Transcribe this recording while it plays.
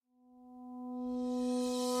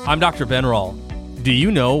I'm Dr. Ben Rall. Do you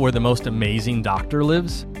know where the most amazing doctor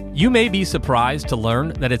lives? You may be surprised to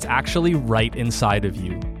learn that it's actually right inside of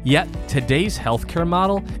you. Yet, today's healthcare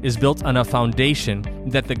model is built on a foundation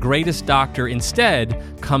that the greatest doctor instead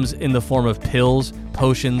comes in the form of pills,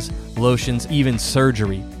 potions, lotions, even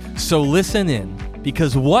surgery. So listen in,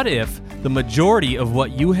 because what if the majority of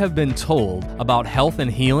what you have been told about health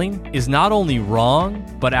and healing is not only wrong,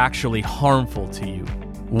 but actually harmful to you?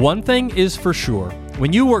 One thing is for sure.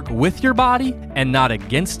 When you work with your body and not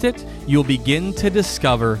against it, you'll begin to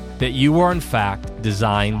discover that you are in fact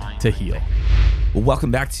designed to heal. Well, welcome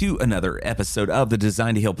back to another episode of the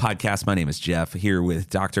Design to Heal podcast. My name is Jeff, here with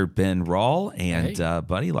Dr. Ben Rall. And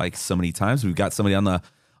buddy, like so many times, we've got somebody on the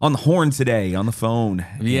horn today, on the phone.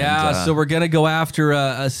 Yeah, so we're going to go after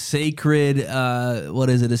a sacred,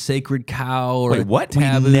 a sacred cow or wait, what? We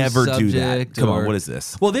never do that. Come on, what is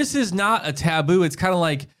this? Well, this is not a taboo. It's kind of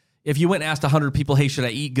like if you went and asked 100 people, hey, should I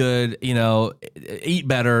eat good, eat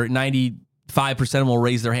better, 95% of them will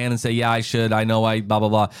raise their hand and say, yeah, I should. I know I blah, blah,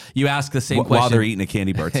 blah. You ask the same question. While they're eating a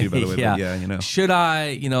candy bar too, by the way. Yeah. Should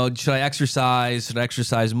I exercise? Should I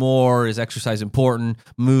exercise more? Is exercise important?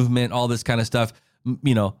 Movement, all this kind of stuff.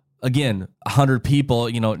 Again, 100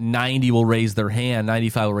 people, 90 will raise their hand,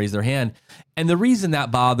 95 will raise their hand. And the reason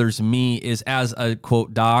that bothers me is as a,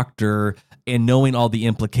 quote, doctor and knowing all the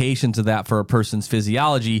implications of that for a person's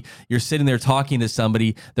physiology, you're sitting there talking to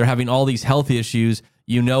somebody, they're having all these health issues.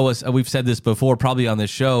 We've said this before, probably on this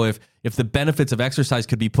show, if the benefits of exercise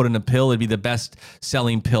could be put in a pill, it'd be the best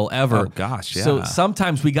selling pill ever. Oh gosh, yeah. So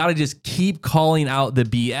sometimes we got to just keep calling out the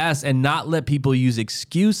BS and not let people use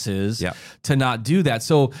excuses to not do that.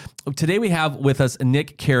 So today we have with us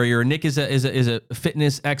Nick Carrier. Nick is a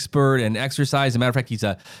fitness expert and exercise. As a matter of fact, he's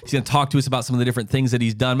going to talk to us about some of the different things that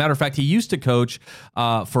he's done. Matter of fact, he used to coach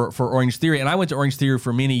for Orange Theory, and I went to Orange Theory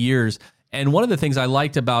for many years. And one of the things I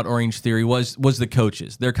liked about Orange Theory was the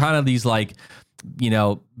coaches. They're kind of these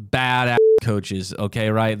bad coaches, okay,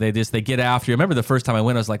 right? They get after you. I remember the first time I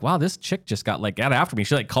went, I was like, wow, this chick just got after me.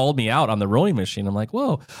 She called me out on the rowing machine. I'm like,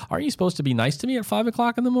 whoa, aren't you supposed to be nice to me at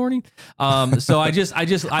 5:00 in the morning? So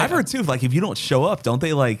I've heard too, if you don't show up, don't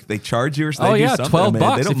they charge you or something? Oh yeah, $12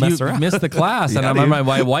 they don't mess if you miss the class. And I remember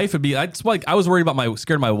my wife would be, I was worried about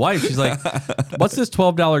scared of my wife. She's like, what's this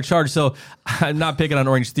 $12 charge? So I'm not picking on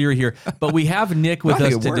Orange Theory here, but we have Nick with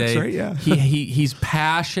us today. Works, right? Yeah. He's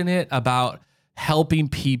passionate about helping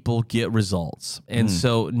people get results. And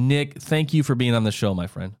so, Nick, thank you for being on the show, my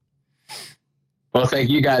friend. Well, thank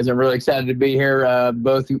you guys. I'm really excited to be here,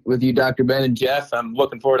 both with you, Dr. Ben and Jeff. I'm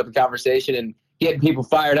looking forward to the conversation and getting people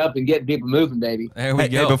fired up and getting people moving, baby. There we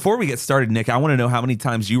go. Hey, before we get started, Nick, I want to know how many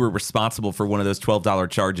times you were responsible for one of those $12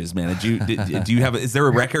 charges, man. Do you have? Is there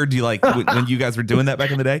a record? Do you when you guys were doing that back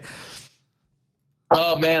in the day?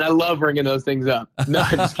 Oh man, I love bringing those things up. No,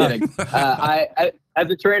 I'm just kidding. I as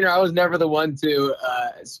a trainer, I was never the one to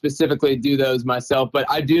specifically do those myself, but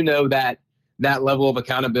I do know that level of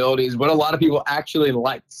accountability is what a lot of people actually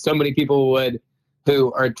like. So many people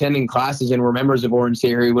who are attending classes and were members of Orange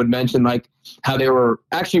Theory would mention how they were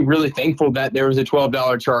actually really thankful that there was a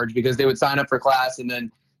 $12 charge, because they would sign up for class and then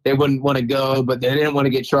they wouldn't want to go, but they didn't want to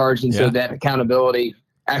get charged. And so that accountability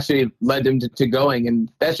actually led them to going. And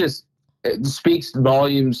it speaks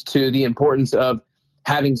volumes to the importance of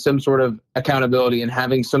having some sort of accountability and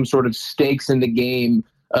having some sort of stakes in the game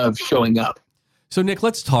of showing up. So Nick,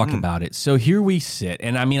 let's talk about it. So here we sit.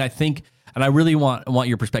 And I mean, I think, and I really want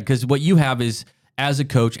your perspective, because what you have is, as a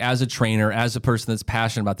coach, as a trainer, as a person that's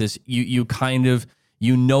passionate about this, you kind of,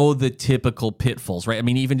 the typical pitfalls, right? I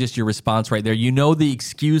mean, even just your response right there, the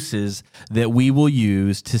excuses that we will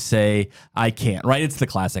use to say, I can't, right? It's the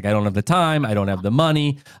classic. I don't have the time. I don't have the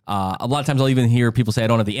money. A lot of times I'll even hear people say, I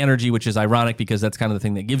don't have the energy, which is ironic because that's kind of the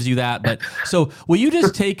thing that gives you that. But so will you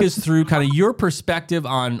just take us through kind of your perspective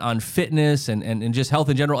on fitness and just health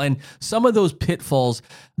in general and some of those pitfalls?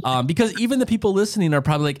 Because even the people listening are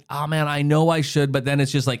probably like, oh man, I know I should, but then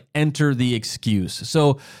it's just enter the excuse.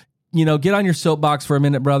 So get on your soapbox for a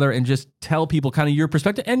minute, brother, and just tell people kind of your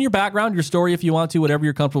perspective and your background, your story, if you want to, whatever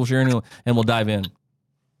you're comfortable sharing, and we'll dive in.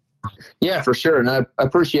 Yeah, for sure. And I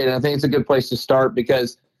appreciate it. I think it's a good place to start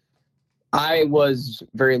because I was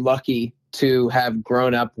very lucky to have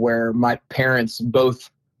grown up where my parents both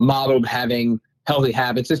modeled having healthy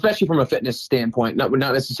habits, especially from a fitness standpoint, not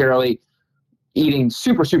necessarily eating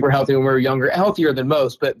super, super healthy when we were younger, healthier than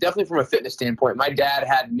most, but definitely from a fitness standpoint. My dad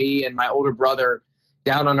had me and my older brother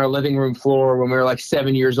down on our living room floor when we were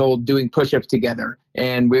 7 years old doing push-ups together.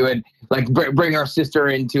 And we would bring our sister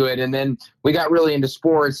into it. And then we got really into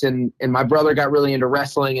sports and my brother got really into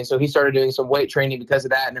wrestling. And so he started doing some weight training because of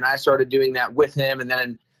that. And then I started doing that with him. And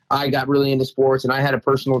then I got really into sports and I had a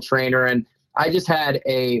personal trainer, and I just had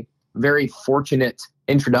a very fortunate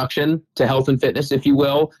introduction to health and fitness, if you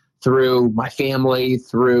will, through my family,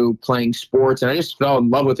 through playing sports, and I just fell in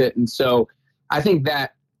love with it. And so I think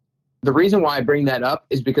that the reason why I bring that up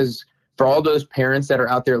is because for all those parents that are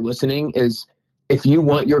out there listening, is if you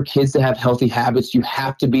want your kids to have healthy habits, you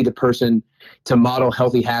have to be the person to model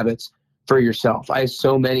healthy habits for yourself. I have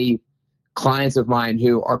so many clients of mine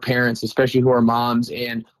who are parents, especially who are moms,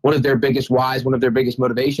 and one of their biggest whys, one of their biggest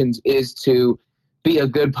motivations is to be a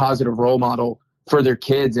good, positive role model for their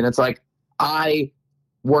kids. And it's like, I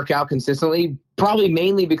work out consistently, probably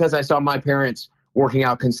mainly because I saw my parents working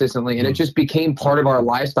out consistently, and it just became part of our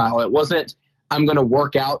lifestyle. It wasn't, I'm going to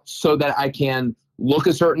work out so that I can look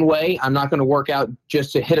a certain way. I'm not going to work out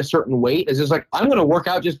just to hit a certain weight. It's just like, I'm going to work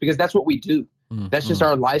out just because that's what we do. That's just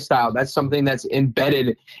our lifestyle. That's something that's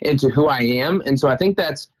embedded into who I am. And so I think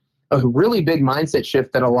that's a really big mindset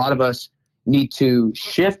shift that a lot of us need to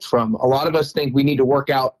shift from. A lot of us think we need to work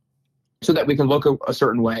out so that we can look a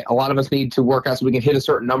certain way. A lot of us need to work out so we can hit a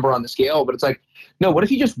certain number on the scale. But it's like, no, what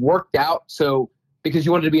if you just worked out because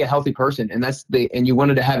you wanted to be a healthy person, and you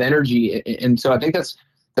wanted to have energy. And so I think that's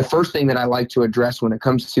the first thing that I like to address when it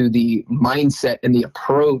comes to the mindset and the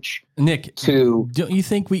approach. Nick, don't you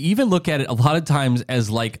think we even look at it a lot of times as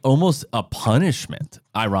like almost a punishment,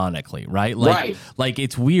 ironically, right? Like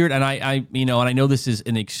it's weird. And I know this is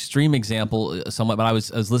an extreme example somewhat, but I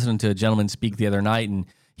was listening to a gentleman speak the other night, and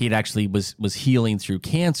he had actually was healing through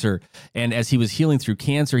cancer. And as he was healing through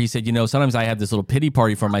cancer, he said, sometimes I have this little pity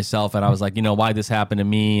party for myself. And I was like, why this happened to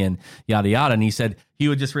me and yada, yada. And he said he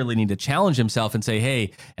would just really need to challenge himself and say,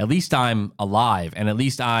 hey, at least I'm alive, and at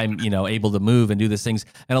least I'm, able to move and do these things.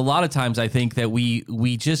 And a lot of times I think that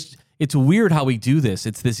we just, it's weird how we do this.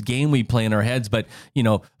 It's this game we play in our heads. But,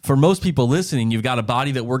 for most people listening, you've got a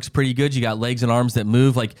body that works pretty good. You got legs and arms that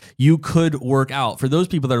move. Like, you could work out. For those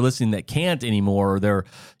people that are listening that can't anymore, or they're,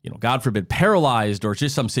 God forbid, paralyzed, or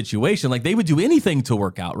just some situation, like they would do anything to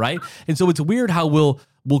work out, right? And so it's weird how we'll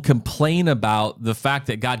complain about the fact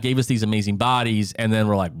that God gave us these amazing bodies, and then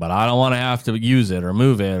we're like, but I don't want to have to use it or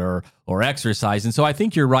move it or exercise. And so I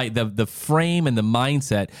think you're right. The frame and the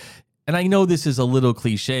mindset, and I know this is a little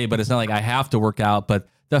cliche, but it's not like I have to work out, but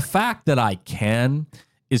the fact that I can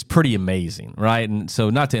is pretty amazing, right? And so,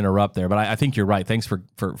 not to interrupt there, but I think you're right. Thanks for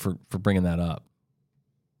bringing that up.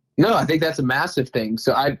 No, I think that's a massive thing.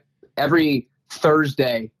 So every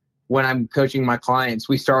Thursday when I'm coaching my clients,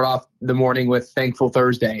 we start off the morning with Thankful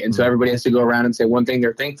Thursday. And so everybody has to go around and say one thing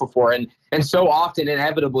they're thankful for. And so often,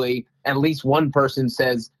 inevitably, at least one person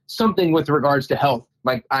says something with regards to health.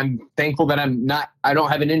 Like, I'm thankful that I don't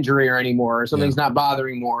have an injury anymore, or something's not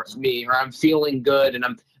bothering me, or I'm feeling good. And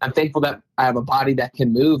I'm thankful that I have a body that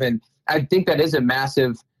can move. And I think that is a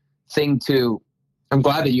massive thing I'm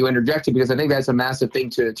glad that you interjected, because I think that's a massive thing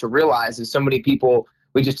to realize, is so many people,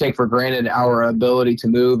 we just take for granted our ability to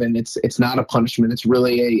move, and it's not a punishment. It's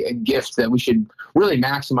really a gift that we should really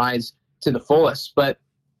maximize to the fullest. But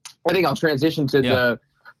I think I'll transition to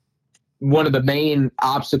one of the main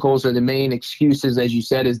obstacles, or the main excuses, as you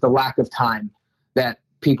said, is the lack of time that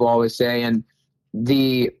people always say. And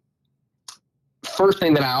the first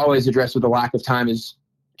thing that I always address with the lack of time is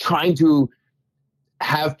trying to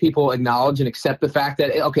have people acknowledge and accept the fact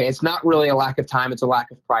that, okay, it's not really a lack of time, it's a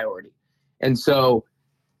lack of priority. And so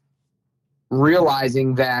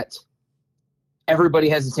realizing that everybody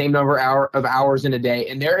has the same number of hours in a day,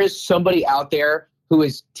 and there is somebody out there who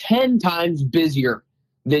is 10 times busier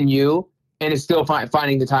than you and is still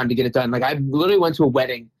finding the time to get it done. Like, I literally went to a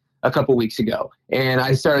wedding a couple weeks ago, and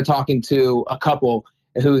I started talking to a couple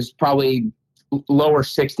who's probably lower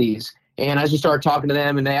 60s. And I just started talking to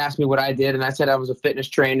them, and they asked me what I did. And I said I was a fitness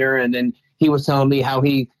trainer. And then he was telling me how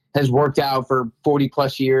he has worked out for 40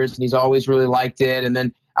 plus years, and he's always really liked it. And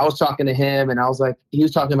then I was talking to him, and I was like, he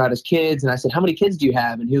was talking about his kids. And I said, how many kids do you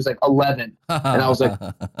have? And he was like, 11. And I was like,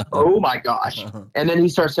 oh my gosh. And then he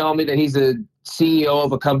starts telling me that he's a CEO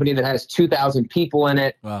of a company that has 2,000 people in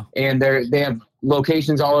it. Wow. And they have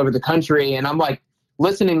locations all over the country. And I'm like,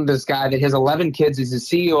 listening to this guy that has 11 kids, is the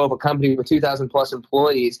CEO of a company with 2,000 plus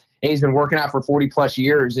employees, and he's been working out for 40 plus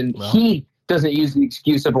years. And he doesn't use the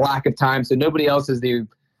excuse of lack of time. So nobody else is the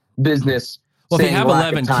business. Well, if you have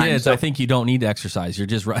 11 kids, I think you don't need to exercise. You're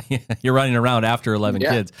just you're running around after 11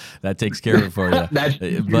 kids. That takes care of it for you.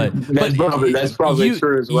 That's probably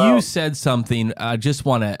true as well. You said something. I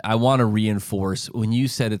want to reinforce when you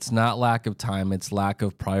said it's not lack of time, it's lack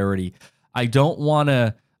of priority. I don't want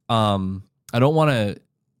to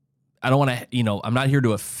to, I'm not here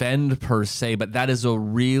to offend per se, but that is a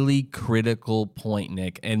really critical point,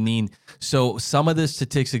 Nick. I mean, so some of the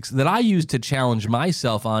statistics that I use to challenge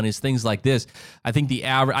myself on is things like this. I think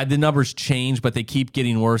the numbers change, but they keep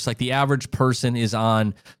getting worse. Like the average person is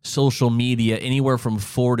on social media anywhere from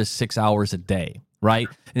 4 to 6 hours a day. Right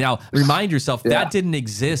now, remind yourself that didn't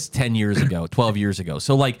exist 10 years ago, 12 years ago.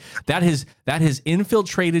 So like that has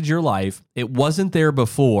infiltrated your life. It wasn't there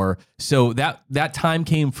before. So that time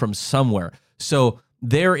came from somewhere. So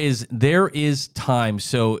there is time.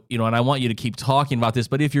 So, and I want you to keep talking about this,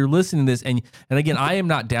 but if you're listening to this and again, I am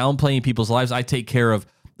not downplaying people's lives. I take care of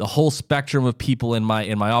the whole spectrum of people in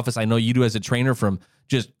my office. I know you do as a trainer, from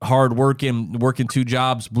just hard working 2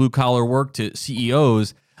 jobs, blue collar work, to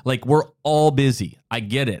CEOs. Like, we're all busy. I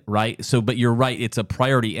get it, right? So, but you're right. It's a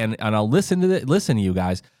priority. And I'll listen to you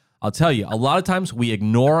guys. I'll tell you, a lot of times we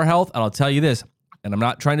ignore our health. And I'll tell you this, and I'm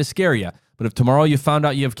not trying to scare you, but if tomorrow you found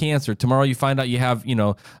out you have cancer, tomorrow you find out you have,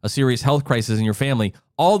 a serious health crisis in your family,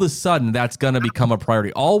 all of a sudden that's going to become a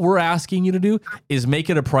priority. All we're asking you to do is make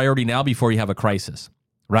it a priority now before you have a crisis.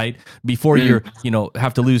 Right? Before you're,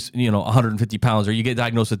 have to lose, 150 pounds, or you get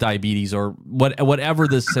diagnosed with diabetes, or whatever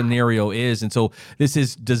the scenario is. And so this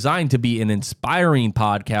is designed to be an inspiring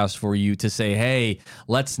podcast for you to say, hey,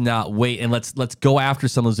 let's not wait, and let's go after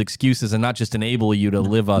some of those excuses and not just enable you to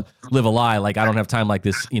live a lie. Like, I don't have time, like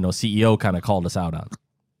this, CEO kind of called us out on.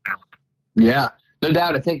 Yeah, no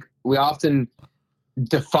doubt. I think we often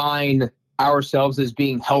define ourselves as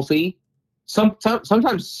being healthy,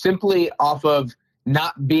 sometimes simply off of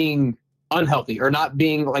not being unhealthy, or not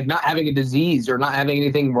being not having a disease, or not having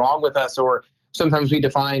anything wrong with us. Or sometimes we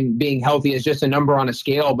define being healthy as just a number on a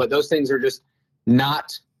scale, but those things are just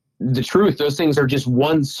not the truth. Those things are just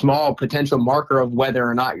one small potential marker of whether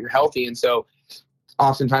or not you're healthy. And so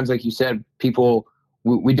oftentimes, like you said, people,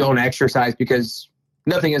 we don't exercise because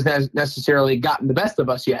nothing has necessarily gotten the best of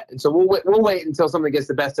us yet. And so we'll wait until something gets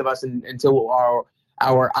the best of us, and until our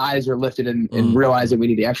eyes are lifted and realize that we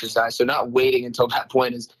need to exercise. So not waiting until that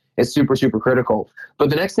point is super, super critical. But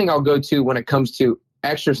the next thing I'll go to when it comes to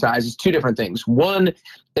exercise is 2 different things. One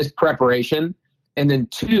is preparation. And then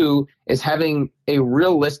 2 is having a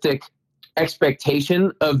realistic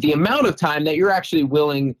expectation of the amount of time that you're actually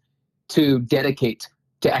willing to dedicate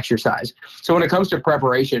to exercise. So when it comes to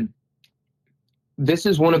preparation, this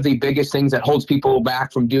is one of the biggest things that holds people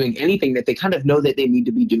back from doing anything that they kind of know that they need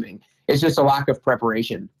to be doing. It's just a lack of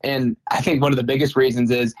preparation. And I think one of the biggest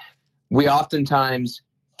reasons is we oftentimes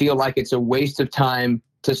feel like it's a waste of time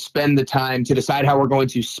to spend the time to decide how we're going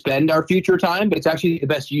to spend our future time, but it's actually the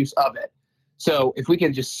best use of it. So if we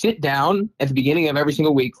can just sit down at the beginning of every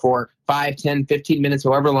single week for 5, 10, 15 minutes,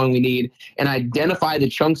 however long we need, and identify the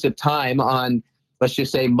chunks of time on, let's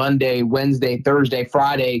just say Monday, Wednesday, Thursday,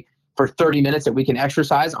 Friday, for 30 minutes that we can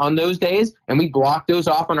exercise on those days, and we block those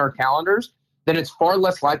off on our calendars, then it's far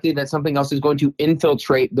less likely that something else is going to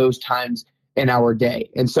infiltrate those times in our day.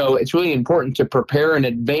 And so it's really important to prepare in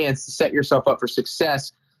advance to set yourself up for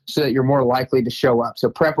success so that you're more likely to show up. So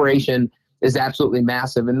preparation is absolutely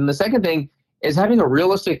massive. And then the second thing is having a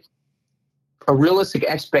realistic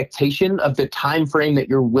expectation of the time frame that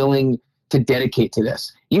you're willing to dedicate to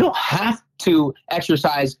this. You don't have to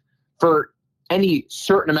exercise for any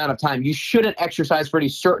certain amount of time. You shouldn't exercise for any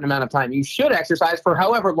certain amount of time. You should exercise for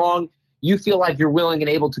however long you feel like you're willing and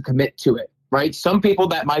able to commit to it, right? Some people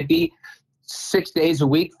that might be 6 days a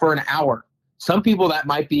week for an hour. Some people that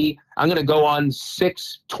might be, I'm going to go on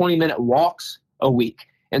 6 20-minute walks a week.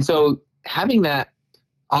 And so having that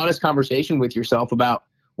honest conversation with yourself about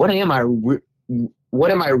what am I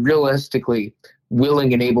realistically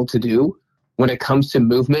willing and able to do when it comes to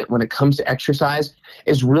movement, when it comes to exercise,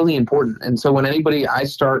 is really important. And so when I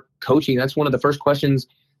start coaching, that's one of the first questions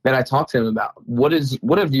that I talk to them about. What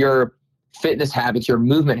have your fitness habits, your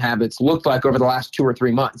movement habits looked like over the last 2 or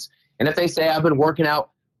 3 months? And if they say, I've been working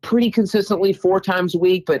out pretty consistently 4 times a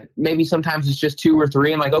week, but maybe sometimes it's just 2 or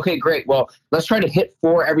 3, I'm like, okay, great. Well, let's try to hit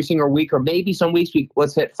 4 every single week, or maybe some weeks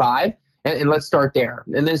let's hit 5, and let's start there.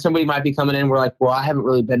 And then somebody might be coming in, we're like, well, I haven't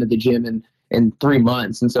really been to the gym in 3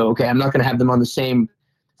 months. And so, okay, I'm not going to have them on the same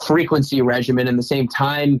frequency regimen and the same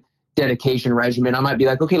time dedication regimen. I might be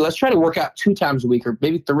like, okay, let's try to work out 2 times a week, or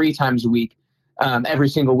maybe 3 times a week, every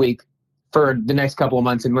single week for the next couple of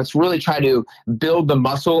months. And let's really try to build the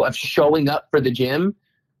muscle of showing up for the gym,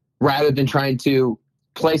 rather than trying to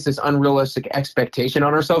place this unrealistic expectation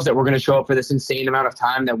on ourselves that we're going to show up for this insane amount of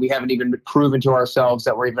time that we haven't even proven to ourselves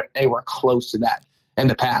that we're even anywhere close to that in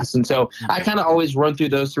the past. And so I kind of always run through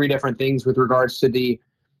those 3 different things with regards to the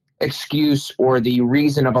excuse or the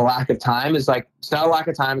reason of a lack of time. Is like, it's not a lack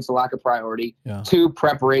of time, it's a lack of priority. Yeah. 2,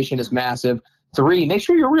 preparation is massive. 3, make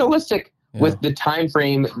sure you're realistic with the time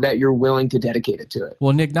frame that you're willing to dedicate it to it.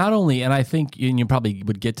 Well, Nick, not only, and I think and you probably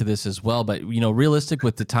would get to this as well, but realistic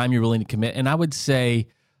with the time you're willing to commit, and I would say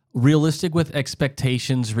realistic with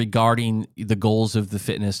expectations regarding the goals of the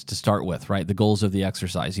fitness to start with, right? The goals of the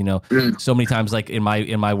exercise. So many times, like in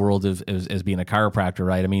my world of as being a chiropractor,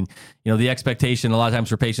 right? I mean, the expectation a lot of times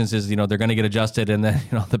for patients is, they're going to get adjusted, and then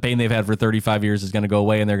the pain they've had for 35 years is going to go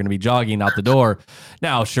away, and they're going to be jogging out the door.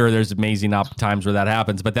 Now, sure, there's amazing times where that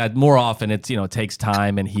happens, but that more often it takes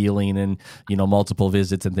time and healing and multiple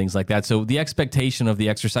visits and things like that. So the expectation of the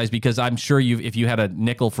exercise, because I'm sure if you had a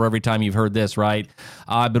nickel for every time you've heard this, right?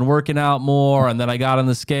 I've been working out more, and then I got on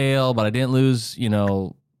the scale, but I didn't lose,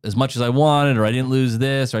 as much as I wanted, or I didn't lose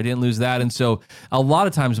this, or I didn't lose that. And so a lot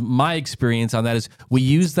of times my experience on that is we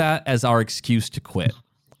use that as our excuse to quit,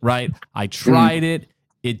 right? I tried it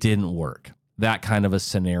didn't work. That kind of a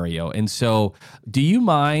scenario. And so do you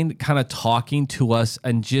mind kind of talking to us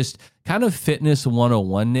and just kind of fitness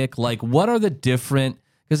 101, Nick? Like, what are the different,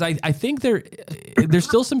 because I think there's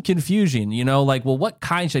still some confusion, like, well, what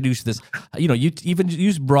kind should I do to this?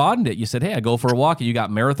 You broadened it. You said, hey, I go for a walk, and you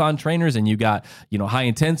got marathon trainers, and you got, high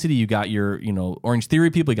intensity, you got your, Orange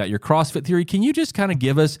Theory people, you got your CrossFit Theory. Can you just kind of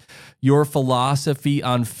give us your philosophy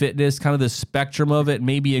on fitness, kind of the spectrum of it,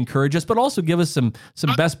 maybe encourage us, but also give us some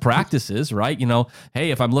best practices, right?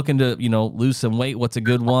 Hey, if I'm looking to, lose some weight, what's a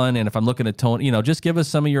good one? And if I'm looking to tone, just give us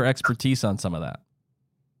some of your expertise on some of that.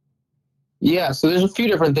 Yeah, so there's a few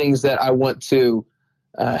different things that I want to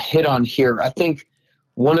hit on here. I think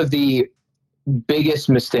one of the biggest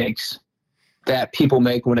mistakes that people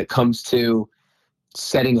make when it comes to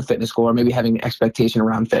setting a fitness goal, or maybe having an expectation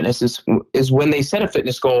around fitness, is when they set a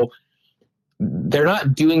fitness goal, they're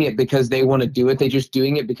not doing it because they want to do it. They're just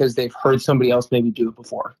doing it because they've heard somebody else maybe do it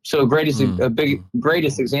before. So greatest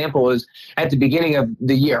example is at the beginning of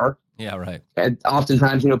the year. Yeah, right. And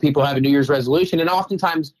oftentimes, people have a New Year's resolution, and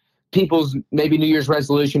oftentimes people's maybe New Year's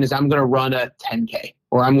resolution is I'm going to run a 10K,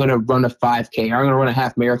 or I'm going to run a 5K, or I'm going to run a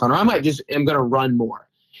half marathon, or am going to run more.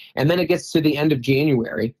 And then it gets to the end of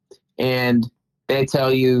January and they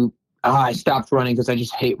tell you, I stopped running because I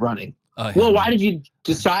just hate running. Well, why did you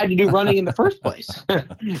decide to do running in the first place?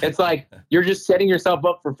 It's like you're just setting yourself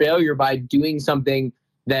up for failure by doing something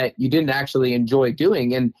that you didn't actually enjoy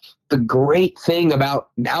doing. And the great thing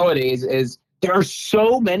about nowadays is there are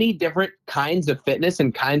so many different kinds of fitness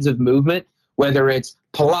and kinds of movement, whether it's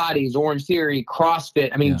Pilates, Orange Theory,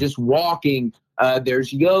 CrossFit. I mean, just walking,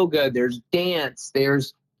 there's yoga, there's dance,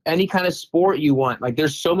 there's any kind of sport you want. Like,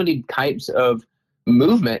 there's so many types of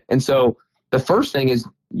movement. And so the first thing is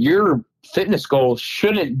your fitness goal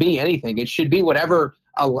shouldn't be anything. It should be whatever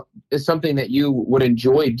is something that you would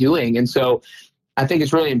enjoy doing. And so I think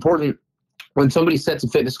it's really important when somebody sets a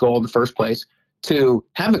fitness goal in the first place to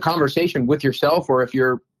have a conversation with yourself, or if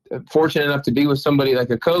you're fortunate enough to be with somebody like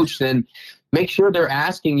a coach, then make sure they're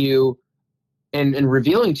asking you and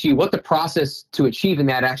revealing to you what the process to achieving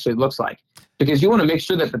that actually looks like. Because you want to make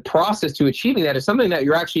sure that the process to achieving that is something that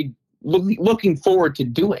you're actually looking forward to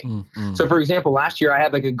doing. Mm-hmm. So for example, last year I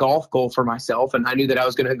had like a golf goal for myself, and I knew that I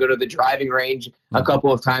was going to go to the driving range a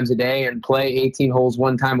couple of times a day and play 18 holes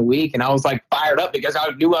one time a week. And I was like fired up because I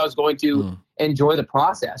knew I was going to enjoy the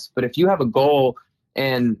process. But if you have a goal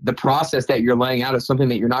and the process that you're laying out is something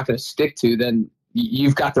that you're not going to stick to, then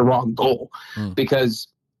you've got the wrong goal. Because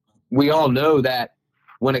we all know that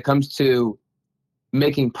when it comes to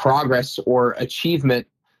making progress or achievement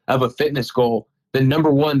of a fitness goal, the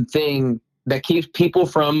number one thing that keeps people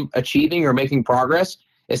from achieving or making progress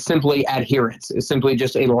is simply adherence. It's simply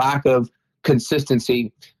just a lack of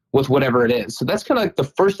consistency with whatever it is. So that's kind of like the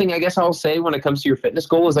first thing I guess I'll say when it comes to your fitness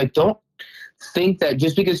goal is like, don't think that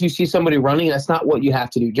just because you see somebody running, that's not what you have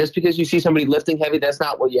to do. Just because you see somebody lifting heavy, that's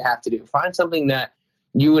not what you have to do. Find something that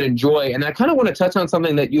you would enjoy. And I kind of want to touch on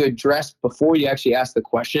something that you addressed before you actually asked the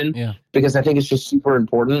question, because I think it's just super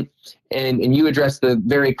important. And you addressed the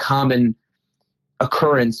very common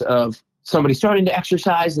occurrence of somebody starting to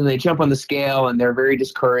exercise and they jump on the scale and they're very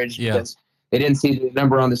discouraged because they didn't see the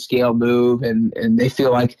number on the scale move, and they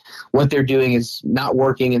feel like what they're doing is not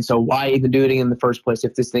working. And so why even do it in the first place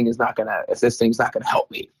if this thing's not gonna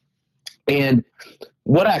help me? And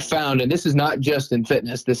what I found, and this is not just in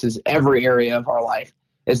fitness, this is every area of our life,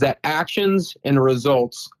 is that actions and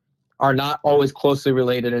results are not always closely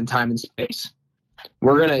related in time and space.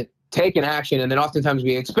 We're going to take an action, and then oftentimes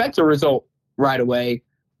we expect a result right away,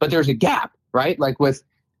 but there's a gap, right? Like with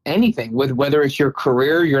anything, with whether it's your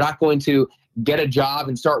career, you're not going to get a job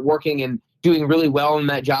and start working and doing really well in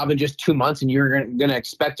that job in just 2 months, and you're going to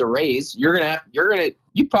expect a raise. You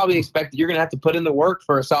probably expect that you're going to have to put in the work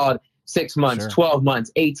for a solid 6 months, Sure. 12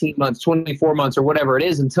 months, 18 months, 24 months, or whatever it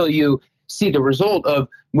is, until you see the result of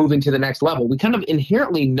moving to the next level. We kind of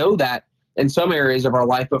inherently know that in some areas of our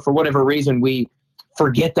life, but for whatever reason, we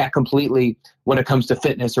forget that completely when it comes to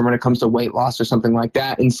fitness or when it comes to weight loss or something like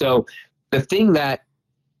that. And so the thing that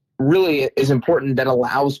really is important that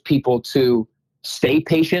allows people to stay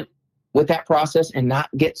patient with that process and not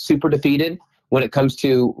get super defeated when it comes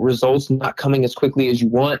to results not coming as quickly as you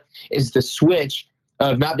want is the switch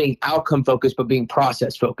of not being outcome focused, but being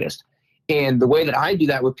process focused. And the way that I do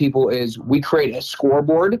that with people is we create a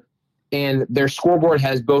scoreboard, and their scoreboard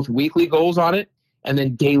has both weekly goals on it and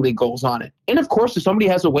then daily goals on it. And of course, if somebody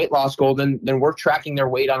has a weight loss goal, then we're tracking their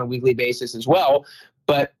weight on a weekly basis as well.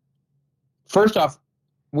 But first off,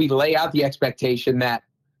 we lay out the expectation that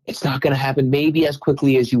it's not going to happen maybe as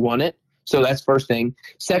quickly as you want it. So that's first thing.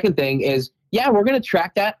 Second thing is, yeah, we're going to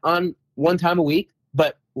track that on one time a week,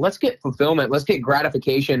 but let's get fulfillment. Let's get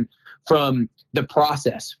gratification from the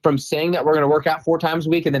process, from saying that we're going to work out 4 times a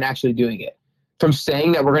week and then actually doing it, from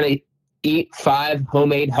saying that we're going to eat 5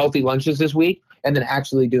 homemade healthy lunches this week and then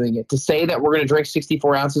actually doing it, to say that we're going to drink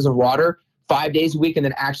 64 ounces of water 5 days a week and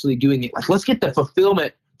then actually doing it. Like, let's get the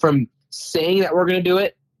fulfillment from saying that we're going to do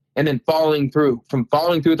it and then following through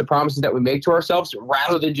with the promises that we make to ourselves,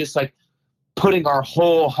 rather than just like putting our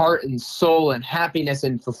whole heart and soul and happiness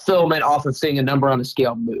and fulfillment off of seeing a number on a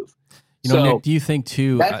scale move. You know, So Nick, do you think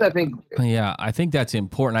too? that's, I think, Yeah, I think that's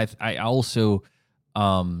important. I also,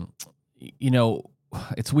 you know,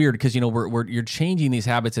 it's weird because, you know, you're changing these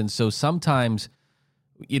habits. And so sometimes,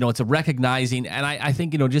 you know, it's a recognizing, and I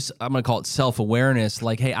think, you know, just, I'm going to call it self-awareness.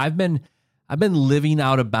 Like, hey, I've been living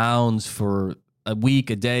out of bounds for a week,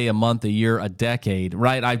 a day, a month, a year, a decade,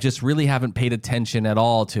 right? I just really haven't paid attention at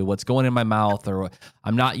all to what's going in my mouth, or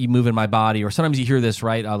I'm not moving my body. Or sometimes you hear this,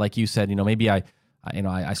 right? Like you said, you know, maybe I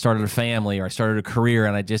started a family, or I started a career,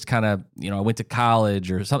 and I just kind of, you know, I went to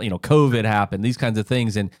college or something, you know, COVID happened, these kinds of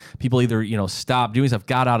things. And people either, you know, stopped doing stuff,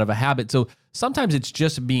 got out of a habit. So sometimes it's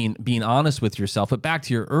just being honest with yourself. But back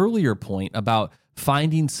to your earlier point about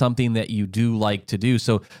finding something that you do like to do.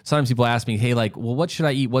 So sometimes people ask me, hey, like, well, what should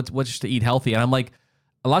I eat? What's to eat healthy? And I'm like,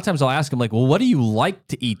 a lot of times I'll ask them, like, well, what do you like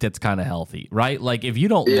to eat that's kind of healthy, right? Like, if you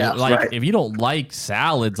don't if you don't like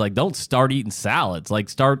salads, like, don't start eating salads. Like,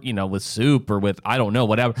 start, you know, with soup or with, I don't know,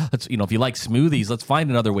 whatever. Let's, you know, if you like smoothies, let's find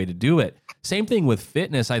another way to do it. Same thing with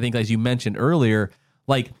fitness. I think, as you mentioned earlier,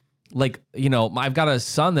 like, you know, I've got a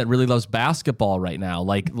son that really loves basketball right now.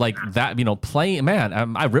 Like that, you know, playing,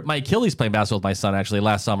 man, I ripped my Achilles playing basketball with my son actually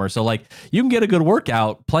last summer. So like, you can get a good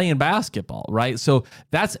workout playing basketball, right? So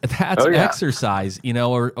that's exercise, you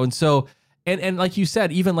know, and so, and like you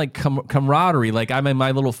said, even like camaraderie, like I'm in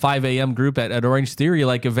my little 5 a.m. group at Orange Theory,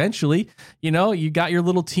 like eventually, you know, you got your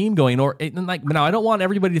little team going, like, now I don't want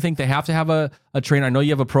everybody to think they have to have a trainer. I know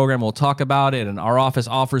you have a program, we'll talk about it, and our office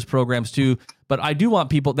offers programs too. But I do want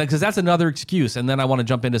people, because that's another excuse. And then I want to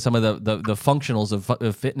jump into some of the functionals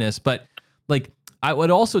of fitness. But like, I would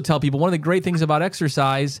also tell people, one of the great things about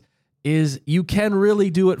exercise is you can really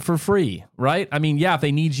do it for free, right? I mean, yeah, if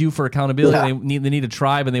they need you for accountability, they need a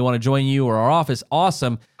tribe and they want to join you or our office,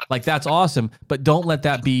 awesome. Like, that's awesome. But don't let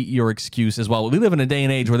that be your excuse as well. We live in a day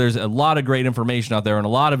and age where there's a lot of great information out there, and a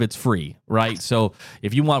lot of it's free, right? So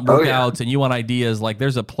if you want workouts and you want ideas, like,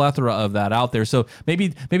 there's a plethora of that out there. So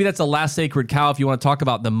maybe that's the last sacred cow if you want to talk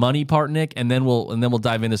about the money part, Nick, and then we'll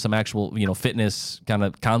dive into some actual, you know, fitness kind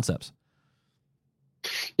of concepts.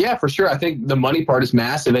 Yeah, for sure. I think the money part is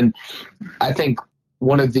massive. And I think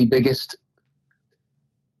one of the biggest,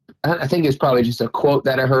 I think it's probably just a quote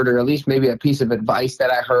that I heard, or at least maybe a piece of advice that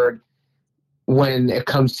I heard when it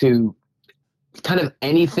comes to kind of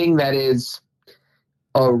anything that is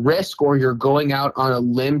a risk, or you're going out on a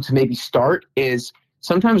limb to maybe start, is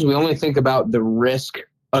sometimes we only think about the risk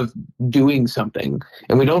of doing something,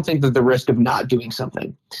 and we don't think that the risk of not doing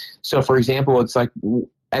something. So for example, it's like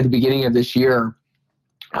at the beginning of this year,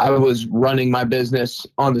 I was running my business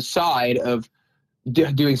on the side of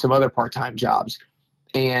doing some other part-time jobs.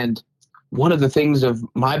 And one of the things of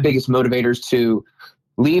my biggest motivators to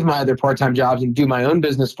leave my other part-time jobs and do my own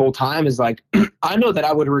business full-time is like, I know that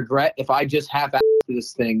I would regret if I just half-assed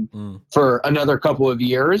this thing for another couple of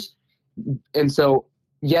years. And so,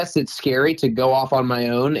 yes, it's scary to go off on my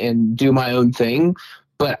own and do my own thing.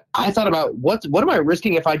 But I thought about what am I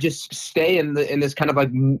risking if I just stay in this kind of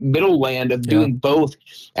like middle land of doing both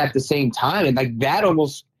at the same time, and like that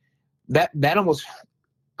almost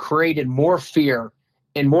created more fear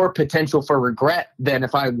and more potential for regret than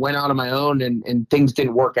if I went out on my own and things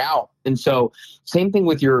didn't work out. And so, same thing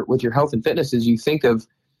with your health and fitness is you think of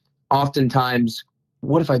oftentimes,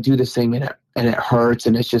 what if I do this thing and and it hurts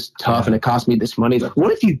and it's just tough and it costs me this money. Like,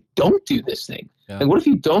 what if you don't do this thing? Yeah. Like, what if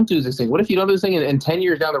you don't do this thing? What if you don't do this thing and 10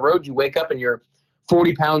 years down the road, you wake up and you're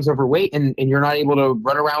 40 pounds overweight and you're not able to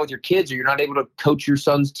run around with your kids, or you're not able to coach your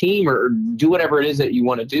son's team or do whatever it is that you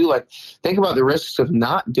want to do? Like, think about the risks of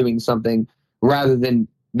not doing something rather than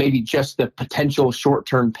maybe just the potential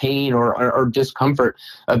short-term pain or discomfort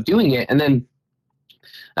of doing it. And then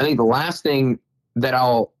I think the last thing that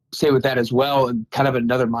I'll say with that as well, and kind of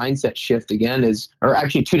another mindset shift again, is, or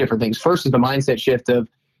actually two different things. First is the mindset shift of,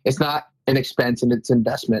 it's not an expense and it's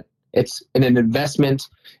investment. It's an investment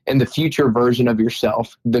in the future version of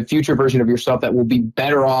yourself, the future version of yourself that will be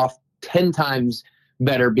better off 10 times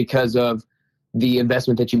better because of the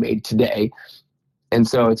investment that you made today. And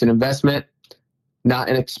so it's an investment, not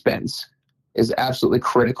an expense, is absolutely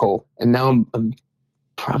critical. And now I'm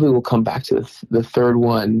probably will come back to the third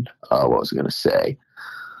one. What was I going to say?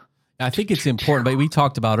 I think it's important, but we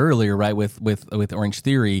talked about earlier, right, with Orange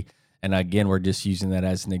Theory, and again, we're just using that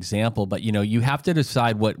as an example, but you have to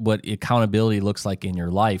decide what accountability looks like in your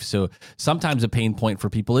life. So sometimes a pain point for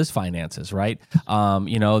people is finances, right?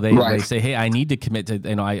 They say, hey, I need to commit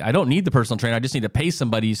to, I don't need the personal trainer. I just need to pay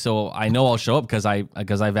somebody so I know I'll show up because I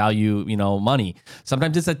value, money.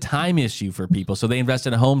 Sometimes it's a time issue for people. So they invest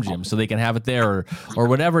in a home gym so they can have it there, or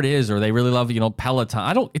whatever it is, or they really love,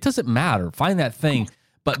 Peloton. It doesn't matter. Find that thing.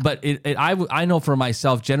 But I know for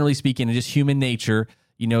myself, generally speaking, it's just human nature.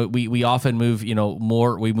 We often move,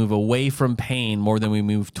 we move away from pain more than we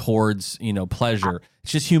move towards, pleasure.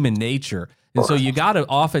 It's just human nature. And so you got to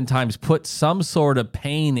oftentimes put some sort of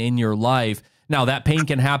pain in your life. Now that pain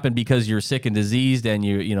can happen because you're sick and diseased and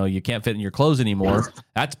you can't fit in your clothes anymore.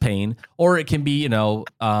 That's pain. Or it can be,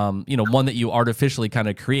 one that you artificially kind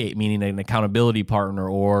of create, meaning an accountability partner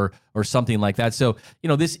or something like that. So,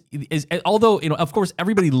 this is, although, of course,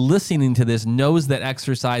 everybody listening to this knows that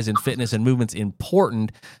exercise and fitness and movement's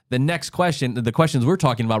important. The next question, the questions we're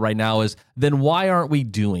talking about right now is, then why aren't we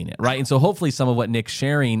doing it, right? And so hopefully some of what Nick's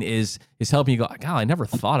sharing is helping you go, God, I never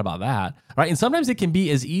thought about that, right? And sometimes it can be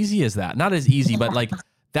as easy as that. Not as easy, but like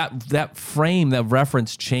that frame, that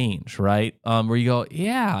reference change, right? Where you go,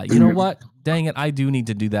 yeah, you know what? Dang it, I do need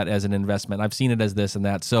to do that as an investment. I've seen it as this and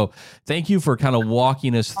that. So thank you for kind of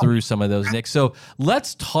walking us through some of those, Nick. So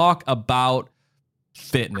let's talk about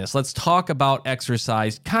fitness. Let's talk about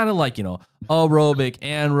exercise, kind of like, aerobic,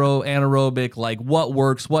 anaerobic, like what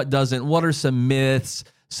works, what doesn't, what are some myths,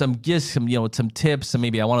 some tips, some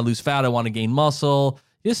maybe I want to lose fat, I want to gain muscle.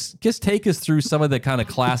 Just take us through some of the kind of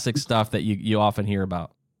classic stuff that you often hear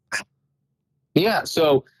about. Yeah,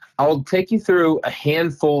 so I'll take you through a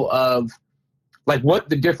handful of like what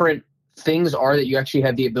the different things are that you actually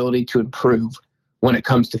have the ability to improve when it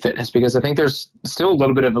comes to fitness, because I think there's still a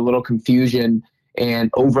little confusion and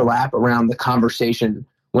overlap around the conversation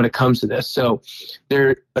when it comes to this. So there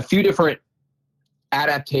are a few different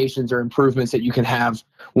adaptations or improvements that you can have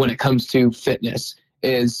when it comes to fitness.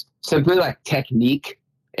 Is simply like technique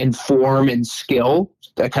and form and skill,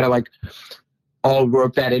 that kind of like all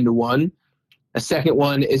rope that into one. A second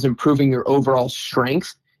one is improving your overall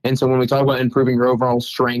strength. And so when we talk about improving your overall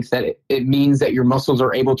strength, that it means that your muscles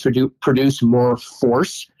are able to produce more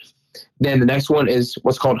force. Then the next one is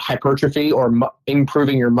what's called hypertrophy, or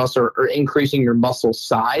improving your muscle or increasing your muscle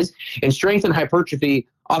size. And strength and hypertrophy,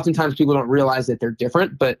 oftentimes people don't realize that they're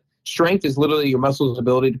different, but strength is literally your muscle's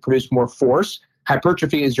ability to produce more force.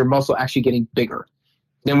 Hypertrophy is your muscle actually getting bigger.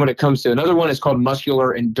 Then when it comes to another one, it's called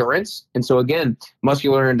muscular endurance. And so again,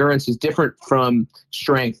 muscular endurance is different from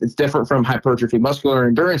strength. It's different from hypertrophy. Muscular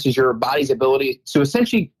endurance is your body's ability to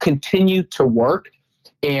essentially continue to work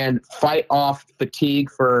and fight off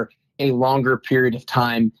fatigue for a longer period of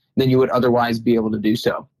time than you would otherwise be able to do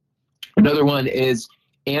so. Another one is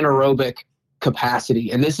anaerobic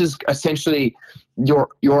capacity. And this is essentially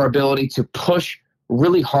your ability to push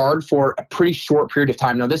really hard for a pretty short period of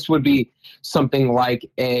time. Now, this would be something like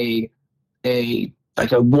a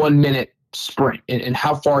 1 minute sprint, and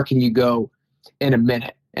how far can you go in a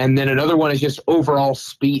minute? And then another one is just overall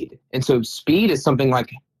speed. And so speed is something like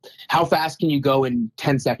how fast can you go in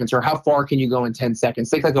 10 seconds, or how far can you go in 10 seconds?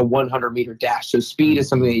 Think like a 100-meter dash. So speed is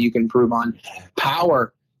something that you can improve on.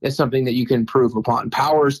 Power is something that you can improve upon.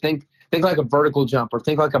 Powers, think like a vertical jump, or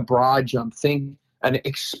think like a broad jump. Think an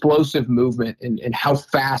explosive movement, and how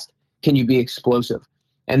fast can you be explosive.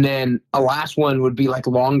 And then a last one would be like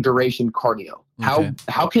long duration cardio.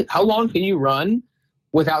 Okay. How long can you run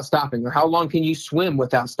without stopping, or how long can you swim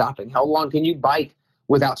without stopping? How long can you bike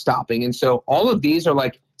without stopping? And so all of these are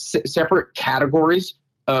like separate categories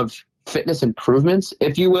of fitness improvements,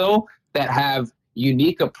 if you will, that have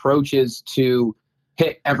unique approaches to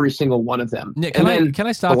hit every single one of them. Nick, And can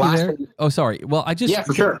I stop you there? thing, Oh, sorry. Well, yeah,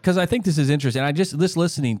 for sure. Because I think this is interesting. This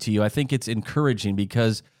listening to you, I think it's encouraging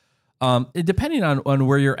because depending on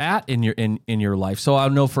where you're at in your life. So I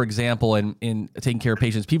know, for example, in taking care of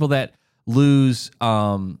patients, people that lose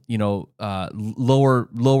lower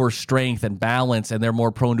strength and balance, and they're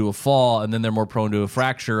more prone to a fall, and then they're more prone to a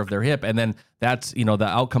fracture of their hip, and then that's the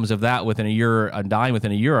outcomes of that within a year and dying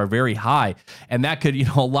within a year are very high, and that could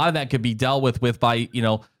a lot of that could be dealt with by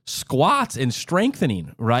squats and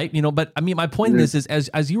strengthening, right? But I mean, my point in this is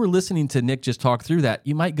as you were listening to Nick just talk through that,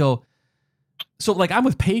 you might go, so like I'm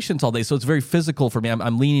with patients all day, so it's very physical for me.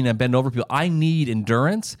 I'm leaning and bending over people. I need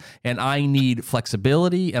endurance, and I need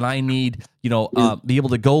flexibility, and I need be able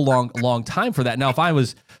to go long time for that. Now, if I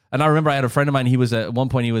was, and I remember I had a friend of mine. He was at one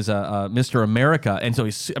point he was a Mr. America, and so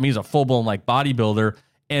he's a full blown like bodybuilder,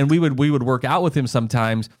 and we would work out with him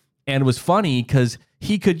sometimes, and it was funny because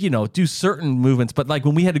he could do certain movements, but like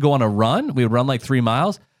when we had to go on a run, we would run like 3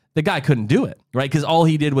 miles. The guy couldn't do it, right? Because all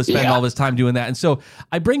he did was spend all of his time doing that. And so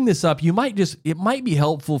I bring this up. It might be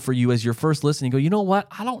helpful for you as you're first listening. Go, you know what?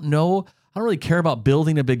 I don't know. I don't really care about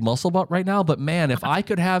building a big muscle butt right now. But man, if I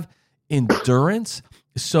could have endurance,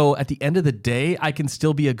 so at the end of the day, I can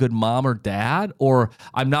still be a good mom or dad, or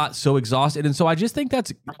I'm not so exhausted. And so I just think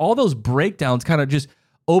that's all those breakdowns kind of just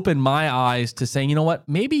open my eyes to saying, you know what,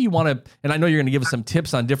 maybe you want to, and I know you're going to give us some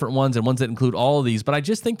tips on different ones and ones that include all of these, but I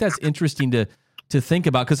just think that's interesting to think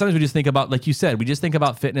about, because sometimes we just think about, like you said, we just think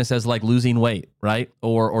about fitness as like losing weight, right?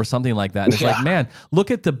 Or something like that. And it's like, man,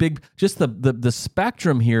 look at the big, just the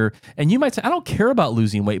spectrum here. And you might say, I don't care about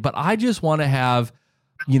losing weight, but I just want to have,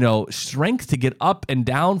 strength to get up and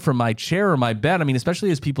down from my chair or my bed. I mean,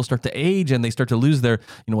 especially as people start to age and they start to lose their,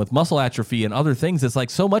 with muscle atrophy and other things, it's like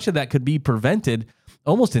so much of that could be prevented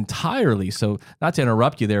almost entirely. So not to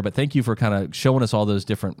interrupt you there, but thank you for kind of showing us all those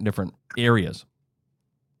different areas.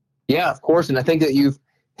 Yeah, of course. And I think that you've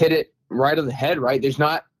hit it right on the head, right? There's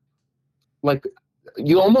not like,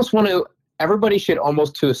 you almost want to, everybody should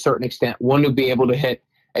almost to a certain extent want to be able to hit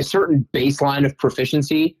a certain baseline of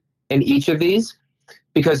proficiency in each of these,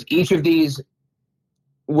 because each of these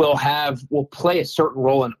will play a certain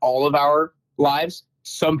role in all of our lives.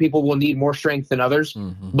 Some people will need more strength than others,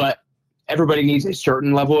 but everybody needs a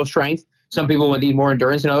certain level of strength. Some people will need more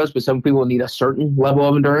endurance than others, but some people need a certain level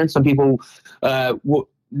of endurance. Some people will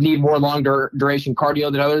need more longer duration cardio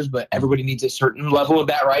than others, but everybody needs a certain level of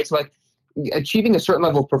that, right? So like achieving a certain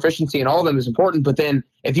level of proficiency in all of them is important, but then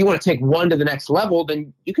if you want to take one to the next level,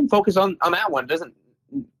 then you can focus on that one. It doesn't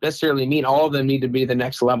necessarily mean all of them need to be the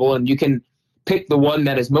next level, and you can pick the one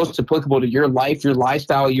that is most applicable to your life, your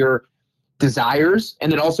lifestyle, your desires,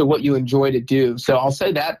 and then also what you enjoy to do. So I'll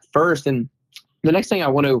say that first. And the next thing I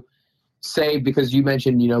want to say, because you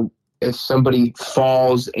mentioned, if somebody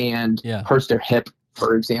falls and hurts their hip,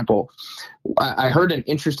 for example, I heard an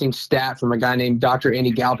interesting stat from a guy named Dr.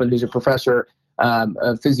 Andy Galpin, who's a professor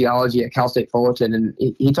of physiology at Cal State Fullerton. And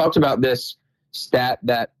he talked about this stat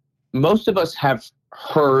that most of us have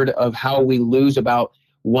heard of how we lose about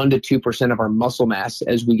 1% to 2% of our muscle mass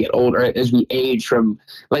as we get older, as we age from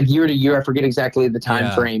like year to year. I forget exactly the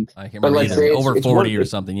time frame. I can't remember, but over 40 or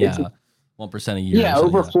something. Yeah. 1% a year. Yeah,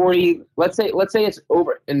 over 40. Let's say it's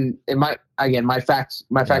over, and it might, again, my facts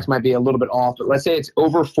might be a little bit off, but let's say it's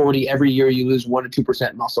over 40 every year. You lose 1% to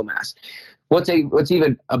 2% muscle mass. What's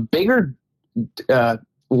even a bigger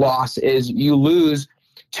loss is you lose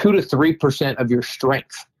 2% to 3% of your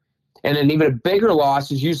strength, and an even a bigger loss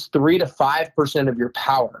is you lose 3% to 5% of your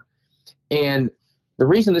power. And the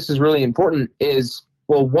reason this is really important is,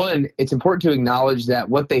 well, one, it's important to acknowledge that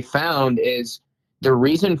what they found is the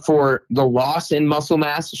reason for the loss in muscle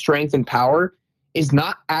mass, strength, and power is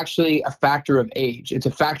not actually a factor of age. It's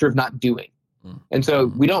a factor of not doing. And so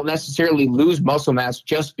we don't necessarily lose muscle mass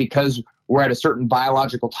just because we're at a certain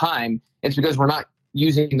biological time. It's because we're not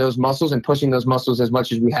using those muscles and pushing those muscles as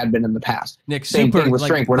much as we had been in the past. Nick, Same thing with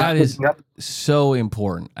strength. We're that not is so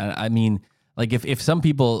important. I mean, like if some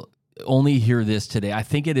people only hear this today, I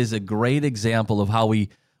think it is a great example of how we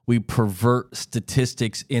pervert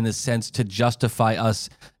statistics in a sense to justify us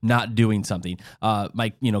not doing something.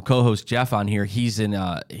 My co-host Jeff on here, he's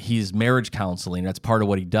marriage counseling. That's part of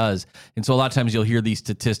what he does. And so a lot of times you'll hear these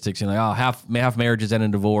statistics, half marriages end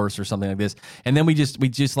in divorce or something like this. And then we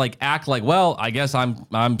just like act like, well, I guess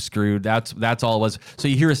I'm screwed. That's all it was. So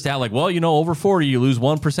you hear a stat like, well, over 40 you lose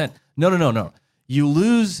 1%. No. You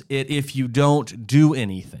lose it if you don't do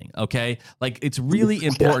anything, okay? Like, it's really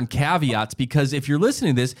important caveats, because if you're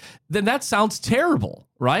listening to this, then that sounds terrible,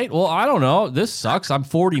 right? Well, I don't know. This sucks. I'm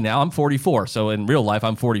 40 now. I'm 44. So in real life,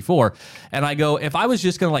 I'm 44. And I go, if I was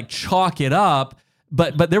just going to like chalk it up,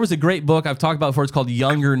 But there was a great book I've talked about before. It's called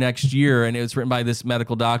Younger Next Year, and it was written by this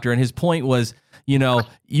medical doctor. And his point was,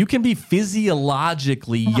 you can be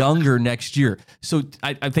physiologically younger next year. So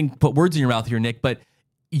I think put words in your mouth here, Nick, but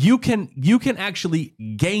you can actually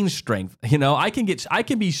gain strength. I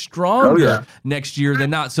can be stronger next year than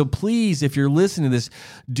not. So please, if you're listening to this,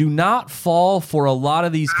 do not fall for a lot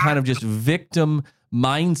of these kind of just victim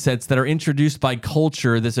mindsets that are introduced by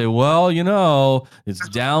culture that say, well, it's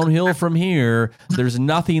downhill from here. There's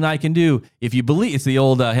nothing I can do. If you believe, it's the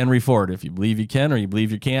old Henry Ford, if you believe you can or you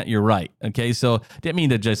believe you can't, you're right. Okay. So didn't mean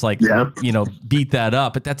to just beat that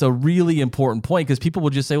up, but that's a really important point because people will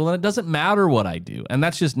just say, well, then it doesn't matter what I do. And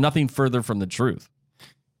that's just nothing further from the truth.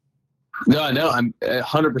 No, I'm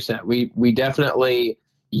 100%. We definitely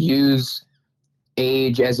use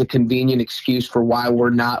age as a convenient excuse for why we're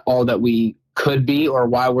not all that we could be or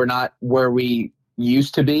why we're not where we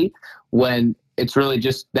used to be, when it's really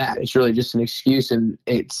just that. It's really just an excuse, and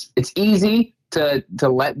it's easy to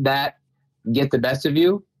let that get the best of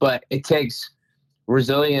you, but it takes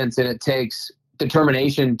resilience and it takes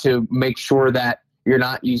determination to make sure that you're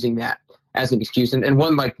not using that as an excuse. And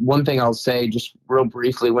one thing I'll say just real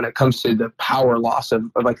briefly when it comes to the power loss of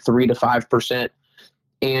like 3 to 5%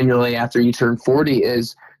 annually after you turn 40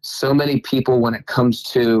 is so many people, when it comes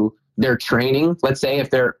to their training, let's say if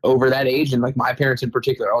they're over that age, and like my parents in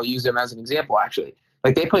particular, I'll use them as an example actually.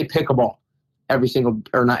 Like they play pickleball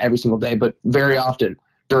not every single day, but very often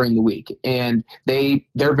during the week. And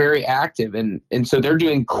they're very active and so they're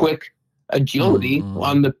doing quick agility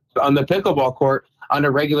on the pickleball court on a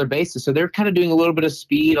regular basis. So they're kind of doing a little bit of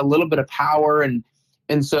speed, a little bit of power.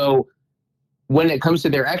 And so when it comes to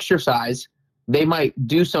their exercise, they might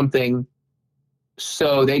do something.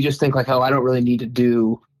 So they just think like, oh, I don't really need to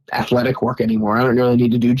do athletic work anymore. I don't really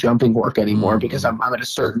need to do jumping work anymore because I'm at a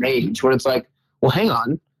certain age. When it's like, well, hang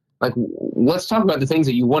on, like let's talk about the things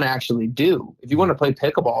that you want to actually do. If you want to play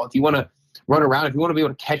pickleball, if you want to run around, if you want to be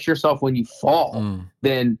able to catch yourself when you fall,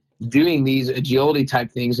 then doing these agility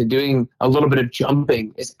type things and doing a little bit of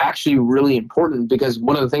jumping is actually really important, because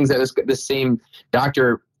one of the things that this same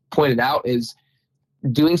doctor pointed out is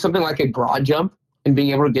doing something like a broad jump and being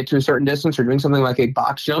able to get to a certain distance, or doing something like a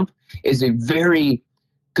box jump, is a very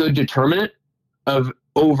good determinant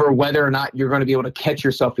over whether or not you're going to be able to catch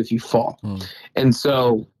yourself if you fall. And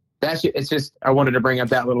so it's just, I wanted to bring up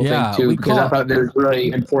that little thing too, because I thought it was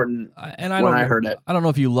really important when I heard it. I don't know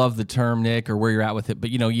if you love the term, Nick, or where you're at with it, but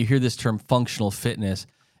you hear this term functional fitness,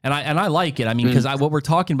 and I like it. I mean, because what we're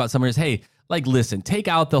talking about somewhere is, hey, like, listen, take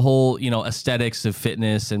out the whole, aesthetics of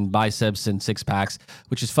fitness and biceps and six packs,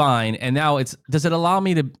 which is fine. And now does it allow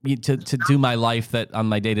me to do my life that on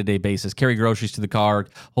my day-to-day basis, carry groceries to the car,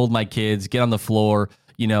 hold my kids, get on the floor,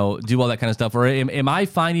 do all that kind of stuff? Or am I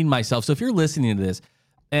finding myself, so if you're listening to this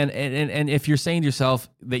and if you're saying to yourself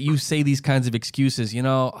that you say these kinds of excuses,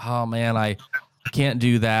 oh man, I can't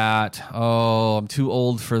do that. Oh, I'm too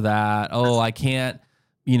old for that. Oh, I can't.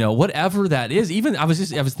 Whatever that is. Even I was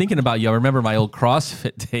thinking about you. I remember my old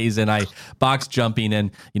CrossFit days, and I box jumping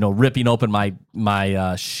and ripping open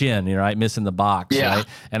my shin, right, missing the box, right.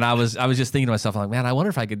 And I was just thinking to myself, I'm like, man, I wonder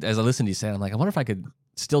if I could. As I listened to you say, I'm like, I wonder if I could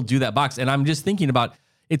still do that box. And I'm just thinking about,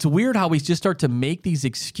 it's weird how we just start to make these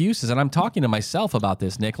excuses. And I'm talking to myself about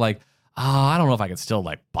this, Nick, like, I don't know if I could still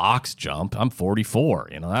like box jump. I'm 44,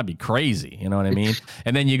 that'd be crazy. You know what I mean?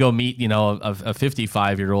 And then you go meet, a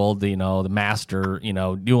 55-year-old, the master,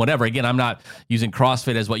 doing whatever. Again, I'm not using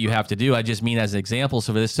CrossFit as what you have to do. I just mean as an example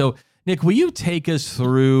for this. So Nick, will you take us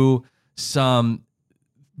through some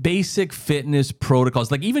basic fitness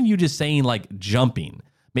protocols? Like even you just saying like jumping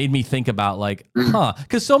made me think about like,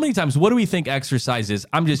 because so many times, what do we think exercise is?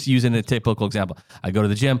 I'm just using a typical example. I go to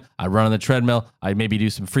the gym, I run on the treadmill, I maybe do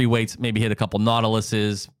some free weights, maybe hit a couple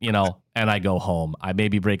Nautiluses, and I go home. I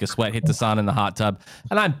maybe break a sweat, hit the sauna in the hot tub,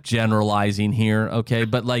 and I'm generalizing here, okay?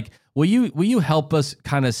 But like, will you help us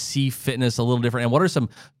kind of see fitness a little different? And what are some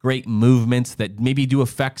great movements that maybe do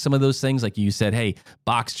affect some of those things? Like you said, hey,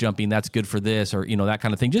 box jumping, that's good for this, or that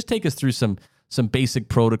kind of thing. Just take us through some basic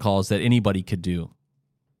protocols that anybody could do.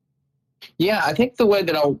 Yeah, I think the way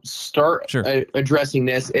that I'll start addressing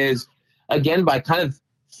this is, again, by kind of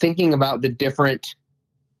thinking about the different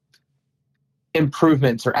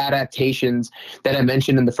improvements or adaptations that I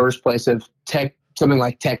mentioned in the first place of something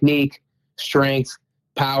like technique, strength,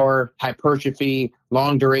 power, hypertrophy,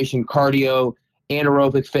 long duration cardio,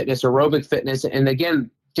 anaerobic fitness, aerobic fitness. And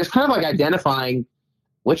again, just kind of like identifying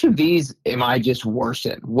which of these am I just worse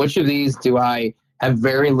in? Which of these do I have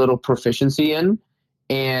very little proficiency in?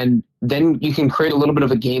 And then you can create a little bit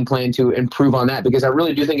of a game plan to improve on that, because I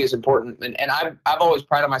really do think it's important. And I've always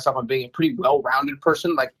prided myself on being a pretty well-rounded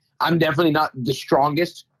person. Like I'm definitely not the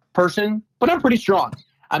strongest person, but I'm pretty strong.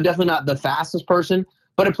 I'm definitely not the fastest person,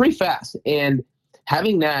 but I'm pretty fast. And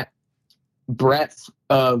having that breadth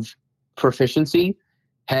of proficiency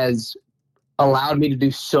has allowed me to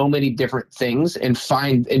do so many different things and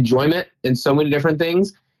find enjoyment in so many different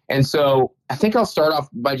things. And so I think I'll start off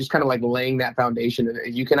by just kind of like laying that foundation.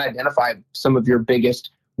 And you can identify some of your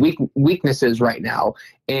biggest weaknesses right now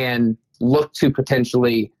and look to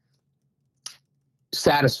potentially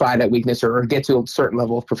satisfy that weakness or get to a certain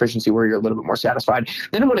level of proficiency where you're a little bit more satisfied.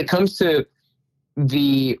 Then when it comes to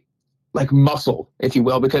the like muscle, if you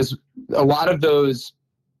will, because a lot of those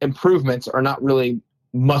improvements are not really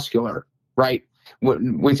muscular, right?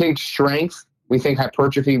 When we think strength, we think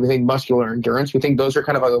hypertrophy, we think muscular endurance. We think those are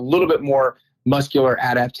kind of a little bit more muscular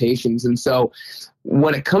adaptations. And so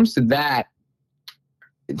when it comes to that,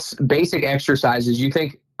 it's basic exercises. You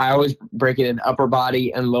think I always break it in upper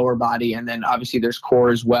body and lower body, and then obviously there's core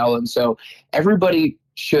as well. And so everybody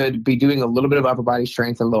should be doing a little bit of upper body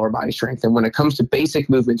strength and lower body strength. And when it comes to basic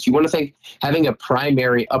movements, you want to think having a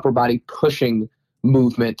primary upper body pushing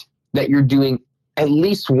movement that you're doing at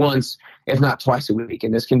least once, if not twice a week.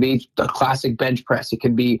 And this can be the classic bench press. It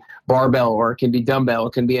can be barbell, or it can be dumbbell.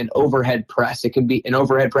 It can be an overhead press. It can be an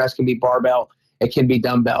overhead press, can be barbell. It can be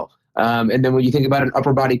dumbbell. And then when you think about an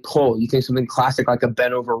upper body pull, you think something classic like a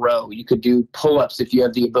bent over row. You could do pull-ups if you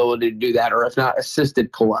have the ability to do that, or if not,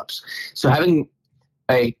 assisted pull-ups. So having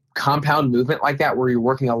a compound movement like that where you're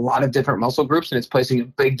working a lot of different muscle groups and it's placing a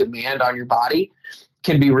big demand on your body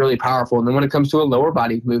can be really powerful. And then when it comes to a lower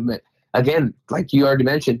body movement, again, like you already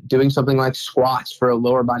mentioned, doing something like squats for a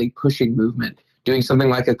lower body pushing movement, doing something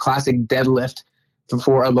like a classic deadlift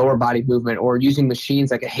for a lower body movement, or using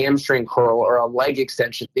machines like a hamstring curl or a leg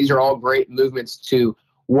extension. These are all great movements to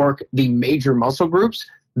work the major muscle groups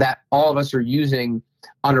that all of us are using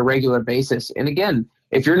on a regular basis. And again,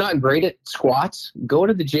 if you're not great at squats, go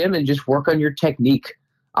to the gym and just work on your technique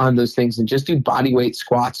on those things and just do body weight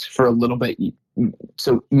squats for a little bit.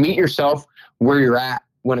 So meet yourself where you're at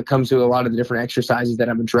when it comes to a lot of the different exercises that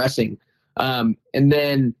I'm addressing. And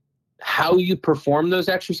then how you perform those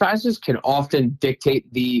exercises can often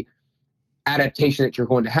dictate the adaptation that you're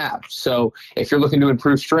going to have. So if you're looking to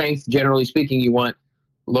improve strength, generally speaking, you want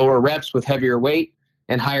lower reps with heavier weight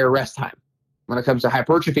and higher rest time. When it comes to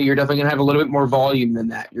hypertrophy, you're definitely going to have a little bit more volume than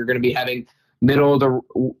that. You're going to be having middle of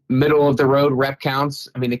the road rep counts.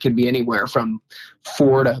 I mean, it could be anywhere from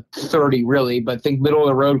 4 to 30 really, but think middle of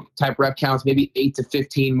the road type rep counts, maybe 8 to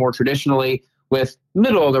 15 more traditionally, with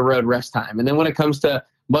middle of the road rest time. And then when it comes to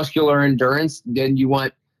muscular endurance, then you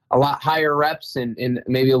want a lot higher reps and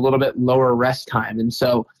maybe a little bit lower rest time. And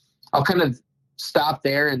so I'll kind of stop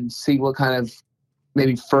there and see what kind of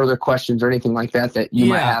maybe further questions or anything like that you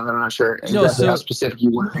might have. I'm not sure exactly how specific you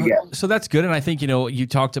want to get. So that's good. And I think, you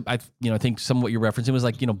talked about, I think some of what you're referencing was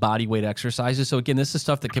like, body weight exercises. So again, this is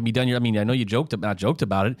stuff that can be done. I mean, I know you not joked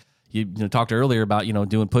about it. You talked earlier about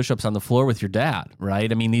doing push-ups on the floor with your dad, right?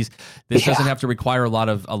 I mean, this doesn't have to require a lot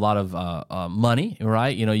of money,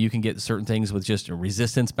 right? You can get certain things with just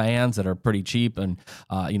resistance bands that are pretty cheap, and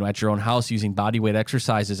at your own house using body weight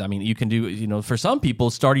exercises. I mean, you can do for some people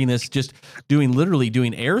starting this just literally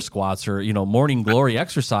doing air squats or morning glory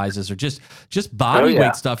exercises or just body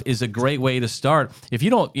weight stuff is a great way to start. If you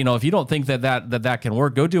don't think that can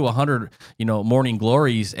work, go do 100 morning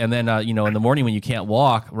glories, and then in the morning when you can't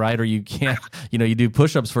walk, right? Or you can't, you do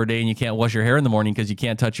push-ups for a day and you can't wash your hair in the morning because you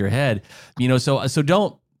can't touch your head, so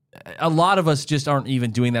don't. A lot of us just aren't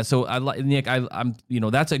even doing that. So Nick, I'm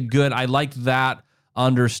that's a good. I like that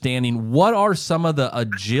understanding. What are some of the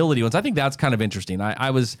agility ones? I think that's kind of interesting. As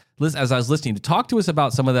I was listening, to talk to us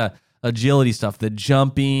about some of the agility stuff, the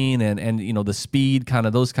jumping and the speed, kind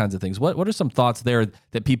of those kinds of things. What are some thoughts there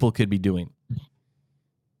that people could be doing?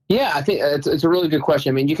 Yeah, I think it's a really good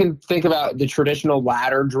question. I mean, you can think about the traditional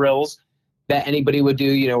ladder drills that anybody would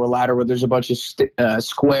do, a ladder where there's a bunch of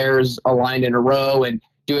squares aligned in a row and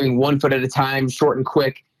doing 1 foot at a time, short and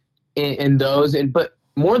quick in those. But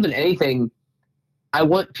more than anything, I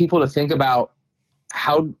want people to think about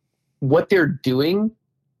what they're doing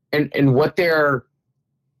and what they're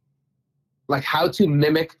like, how to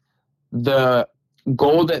mimic the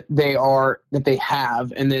goal that they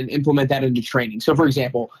have, and then implement that into training. So for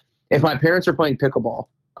example, if my parents are playing pickleball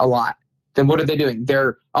a lot, then what are they doing?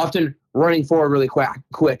 They're often running forward really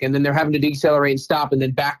quick, and then they're having to decelerate and stop and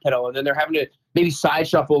then backpedal, and then they're having to maybe side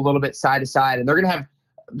shuffle a little bit side to side, and they're going to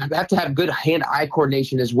have to have good hand-eye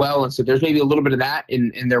coordination as well. And so there's maybe a little bit of that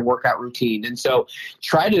in their workout routine. And so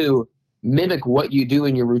try to mimic what you do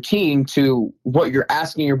in your routine to what you're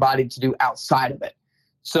asking your body to do outside of it.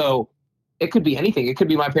 So it could be anything. It could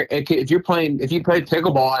be if you play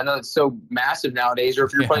pickleball, I know it's so massive nowadays, or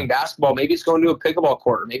if you're playing basketball, maybe it's going to a pickleball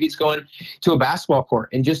court, or maybe it's going to a basketball court,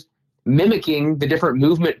 and just mimicking the different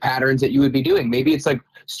movement patterns that you would be doing. Maybe it's like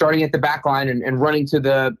starting at the back line and running to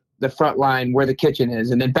the front line where the kitchen is,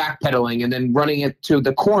 and then backpedaling, and then running it to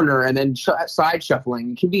the corner, and then side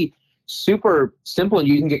shuffling. It can be super simple, and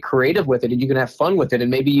you can get creative with it, and you can have fun with it. And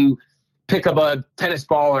maybe you pick up a tennis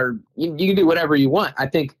ball, or you can do whatever you want. I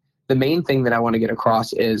think the main thing that I want to get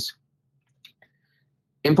across is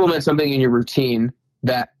implement something in your routine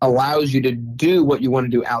that allows you to do what you want to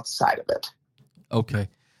do outside of it. Okay.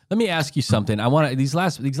 Let me ask you something. I want to these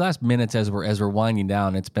last minutes as we're winding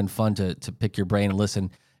down. It's been fun to pick your brain and listen.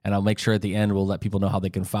 And I'll make sure at the end we'll let people know how they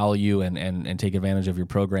can follow you and take advantage of your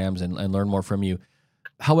programs and learn more from you.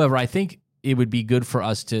 However, I think it would be good for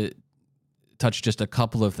us to touch just a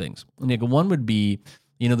couple of things. Nick, one would be,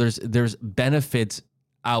 there's benefits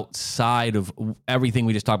outside of everything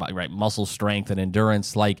we just talked about, right? Muscle strength and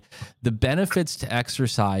endurance, like the benefits to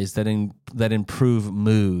exercise that improve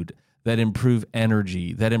mood, that improve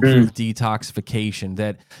energy, that improve detoxification,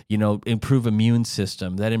 that, improve immune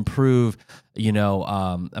system, that improve,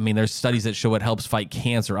 there's studies that show it helps fight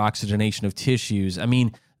cancer, oxygenation of tissues.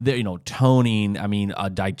 Toning,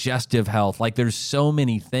 digestive health, like there's so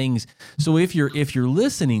many things. So if you're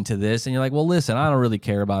listening to this and you're like, well, listen, I don't really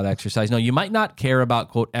care about exercise. No, you might not care about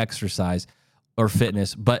quote exercise or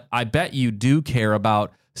fitness, but I bet you do care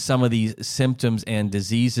about some of these symptoms and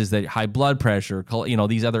diseases, that high blood pressure,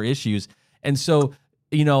 these other issues. And so,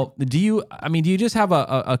 do you just have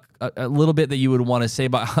a little bit that you would want to say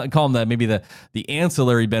about, I call them maybe the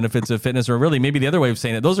ancillary benefits of fitness, or really maybe the other way of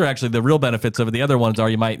saying it, those are actually the real benefits of it. The other ones are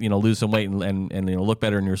you might, lose some weight and look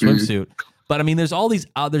better in your swimsuit. But there's all these,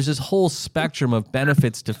 there's this whole spectrum of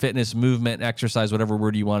benefits to fitness, movement, exercise, whatever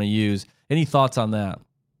word you want to use. Any thoughts on that?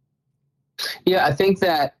 Yeah, I think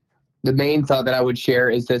that the main thought that I would share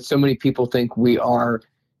is that so many people think we are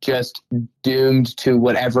just doomed to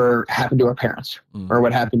whatever happened to our parents or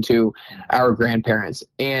what happened to our grandparents.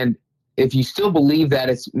 And if you still believe that,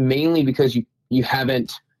 it's mainly because you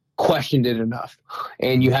haven't questioned it enough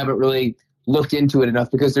and you haven't really looked into it enough,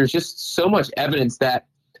 because there's just so much evidence that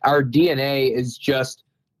our DNA is just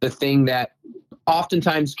the thing that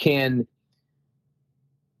oftentimes can,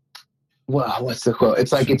 well, what's the quote?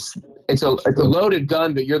 It's like it's a loaded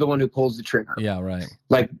gun, but you're the one who pulls the trigger. Yeah, right.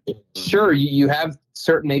 Like, sure, you have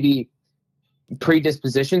certain maybe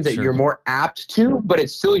predispositions that you're more apt to, but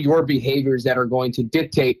it's still your behaviors that are going to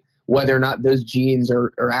dictate whether or not those genes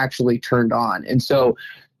are actually turned on. And so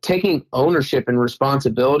taking ownership and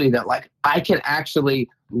responsibility that, like, I can actually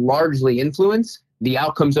largely influence the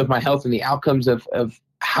outcomes of my health and the outcomes of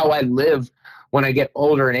how I live when I get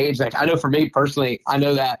older in age. Like, I know for me personally, I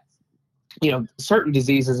know that, certain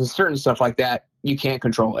diseases and certain stuff like that you can't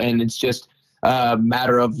control. And it's just a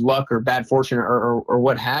matter of luck or bad fortune or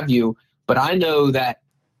what have you. But I know that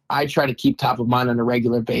I try to keep top of mind on a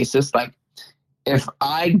regular basis. Like, if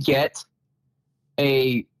I get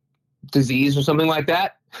a disease or something like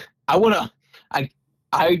that, I want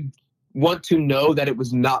to know that it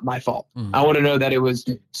was not my fault. I want to know that it was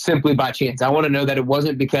simply by chance. I want to know that it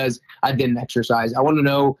wasn't because I didn't exercise. I want to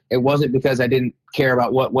know it wasn't because I didn't care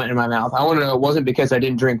about what went in my mouth. I want to know it wasn't because I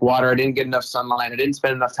didn't drink water. I didn't get enough sunlight. I didn't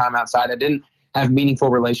spend enough time outside. I didn't have meaningful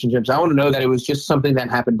relationships. I want to know that it was just something that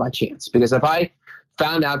happened by chance. Because if I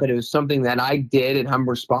found out that it was something that I did and I'm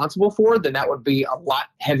responsible for, then that would be a lot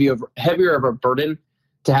heavier of a burden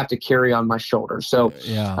to have to carry on my shoulders. So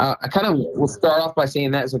I kind of will start off by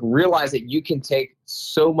saying that is, like, realize that you can take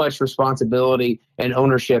so much responsibility and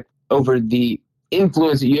ownership over the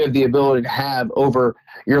influence that you have the ability to have over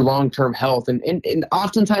your long-term health. And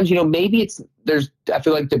oftentimes, maybe I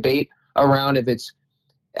feel like debate around if it's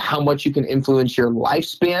how much you can influence your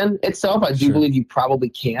lifespan itself. I do believe you probably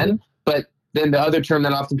can, but then the other term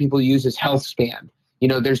that often people use is health span.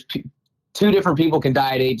 There's two different people can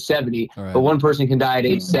die at age 70, but one person can die at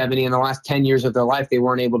age 70. In the last 10 years of their life, they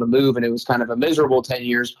weren't able to move, and it was kind of a miserable 10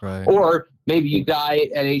 years. Right. Or maybe you die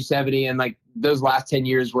at age 70, and like those last 10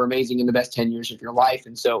 years were amazing and the best 10 years of your life.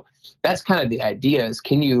 And so that's kind of the idea, is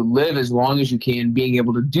can you live as long as you can, being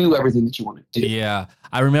able to do everything that you want to do? Yeah.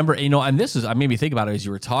 I remember, and I made me think about it as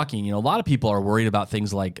you were talking. A lot of people are worried about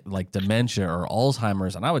things like dementia or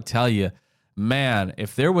Alzheimer's. And I would tell you, man,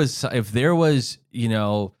 if there was,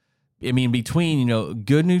 between,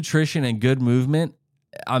 good nutrition and good movement,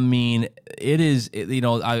 it is,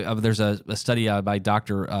 there's a study by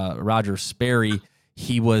Dr. Roger Sperry.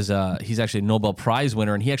 He's actually a Nobel Prize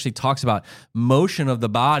winner, and he actually talks about motion of the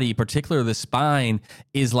body, particularly the spine,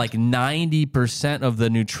 is like 90% of the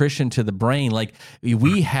nutrition to the brain. Like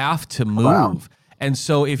we have to move. Wow. And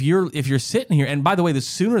so if you're sitting here, and by the way, the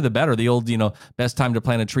sooner the better. The old, best time to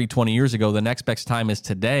plant a tree 20 years ago, the next best time is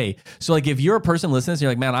today. So like if you're a person listening,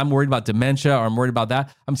 you're like, man, I'm worried about dementia or I'm worried about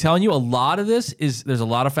that. I'm telling you, a lot of this there's a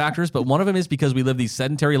lot of factors, but one of them is because we live these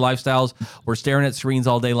sedentary lifestyles. We're staring at screens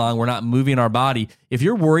all day long. We're not moving our body. If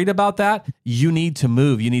you're worried about that, you need to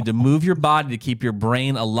move. You need to move your body to keep your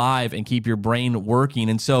brain alive and keep your brain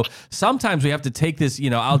working. And so sometimes we have to take this,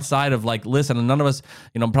 outside of like, listen, none of us,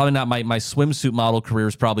 probably not my swimsuit model career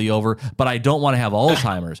is probably over, but I don't want to have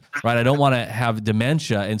Alzheimer's, right? I don't want to have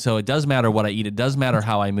dementia. And so it does matter what I eat. It does matter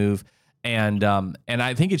how I move. And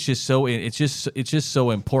I think it's just so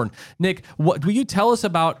important. Nick, what will you tell us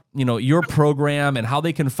about, your program and how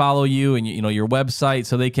they can follow you and, your website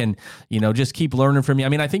so they can, just keep learning from you? I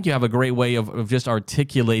mean, I think you have a great way of just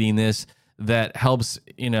articulating this that helps,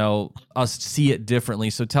 us see it differently.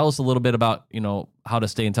 So tell us a little bit about, how to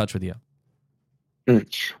stay in touch with you.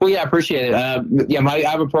 Well, yeah, I appreciate it. I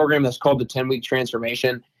have a program that's called the 10-Week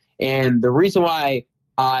Transformation. And the reason why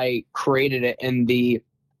I created it and the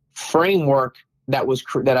framework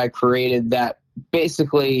that I created, that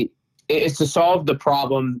basically is to solve the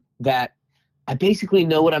problem that I basically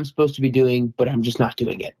know what I'm supposed to be doing, but I'm just not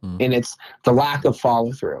doing it. And it's the lack of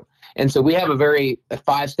follow through. And so we have a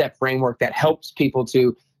 5-step framework that helps people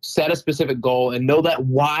to set a specific goal and know that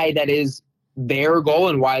why that is their goal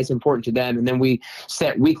and why it's important to them. And then we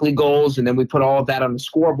set weekly goals, and then we put all of that on the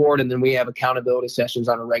scoreboard, and then we have accountability sessions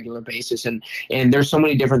on a regular basis. And there's so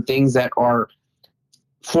many different things that are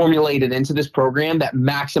formulated into this program that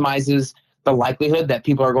maximizes the likelihood that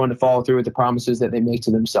people are going to follow through with the promises that they make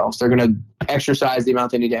to themselves. They're going to exercise the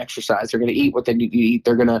amount they need to exercise. They're going to eat what they need to eat.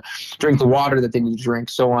 They're going to drink the water that they need to drink,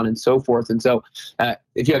 so on and so forth. And so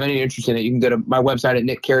if you have any interest in it, you can go to my website at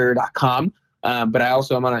nickcarrier.com. But I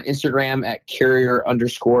also am on Instagram at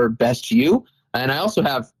carrier_bestyou. And I also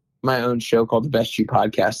have my own show called the Best You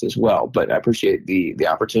Podcast as well. But I appreciate the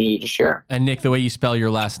opportunity to share. And Nick, the way you spell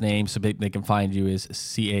your last name so they can find you is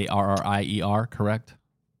Carrier, correct?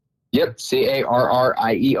 Yep,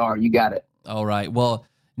 Carrier. You got it. All right. Well,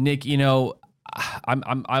 Nick,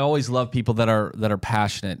 I always love people that are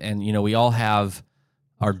passionate, and we all have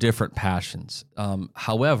our different passions.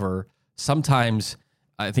 However, sometimes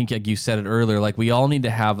I think, like you said it earlier, like we all need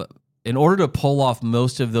to have, in order to pull off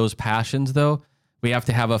most of those passions, though, we have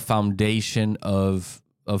to have a foundation of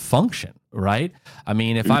function, right? I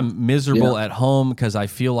mean, if I'm miserable at home because I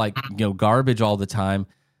feel like garbage all the time,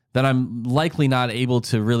 then I'm likely not able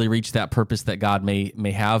to really reach that purpose that God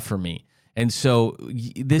may have for me. And so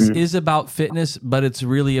this is about fitness, but it's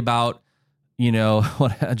really about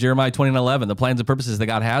Jeremiah 29:11, the plans and purposes that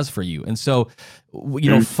God has for you. And so,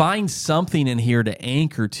 find something in here to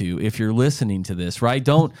anchor to if you're listening to this, right?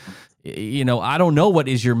 Don't, I don't know what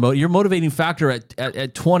is your motivating factor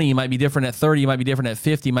at 20, you might be different at 30, you might be different at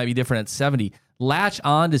 50, you might be different at 70. Latch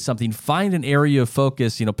on to something, find an area of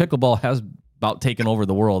focus. Pickleball has about taken over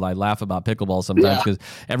the world. I laugh about pickleball sometimes because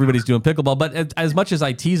everybody's doing pickleball, but as much as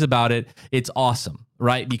I tease about it, it's awesome,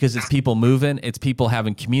 right? Because it's people moving, it's people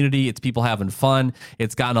having community, it's people having fun.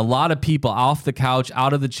 It's gotten a lot of people off the couch,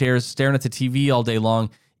 out of the chairs, staring at the TV all day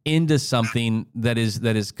long into something that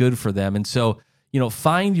is good for them. And so,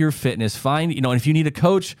 find your fitness, and if you need a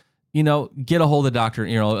coach, get a hold of Dr.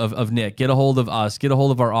 of Nick, get a hold of us, get a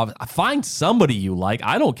hold of our office. Find somebody you like.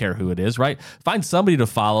 I don't care who it is, right? Find somebody to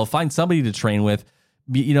follow, find somebody to train with,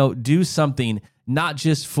 do something not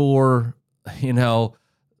just for,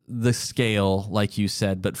 the scale, like you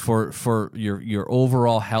said, but for your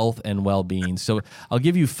overall health and well-being. So I'll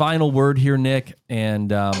give you final word here, Nick,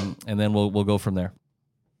 and then we'll go from there.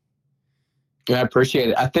 Yeah, I appreciate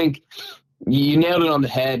it. I think you nailed it on the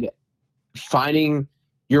head. Finding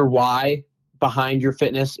your why behind your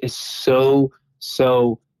fitness is so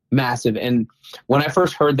massive. And when I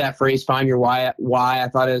first heard that phrase, find your why, I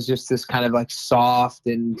thought it was just this kind of like soft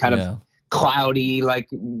and kind of cloudy, like,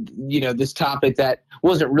 this topic that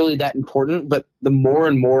wasn't really that important. But the more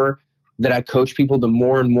and more that I coach people, the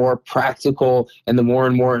more and more practical and the more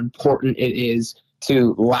important it is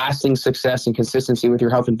to lasting success and consistency with your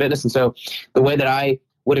health and fitness. And so the way that I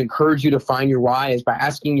would encourage you to find your why is by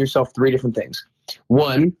asking yourself 3 different things.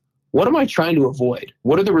 1, what am I trying to avoid?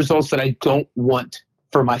 What are the results that I don't want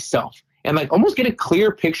for myself? And like almost get a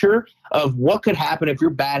clear picture of what could happen if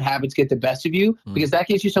your bad habits get the best of you, because that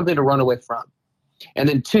gives you something to run away from. And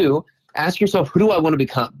then 2, ask yourself, who do I want to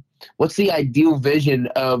become? What's the ideal vision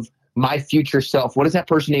of my future self? What is that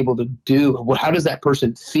person able to do? How does that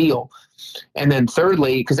person feel? And then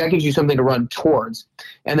thirdly, because that gives you something to run towards.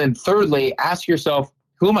 And then thirdly, ask yourself,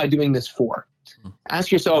 who am I doing this for?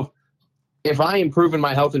 Ask yourself, if I improve in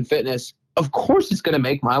my health and fitness, of course it's going to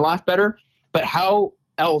make my life better, but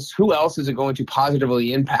who else is it going to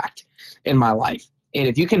positively impact in my life? And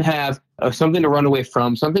if you can have something to run away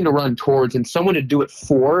from, something to run towards, and someone to do it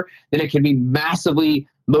for, then it can be massively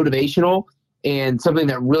motivational and something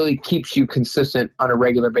that really keeps you consistent on a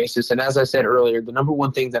regular basis. And as I said earlier, the number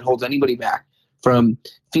one thing that holds anybody back from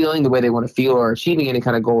feeling the way they want to feel or achieving any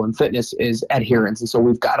kind of goal in fitness is adherence. And so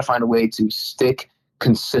we've got to find a way to stick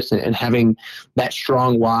consistent, and having that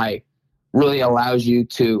strong why really allows you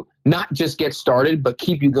to not just get started, but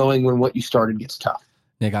keep you going when what you started gets tough.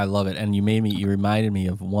 Nick, I love it. And you reminded me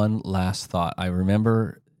of one last thought. I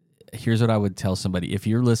remember, here's what I would tell somebody. If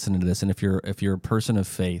you're listening to this, and if you're a person of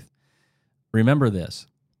faith, remember this,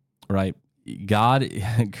 right? God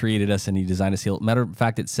created us and he designed us. Matter of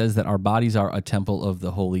fact, it says that our bodies are a temple of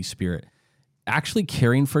the Holy Spirit. Actually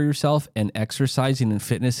caring for yourself and exercising and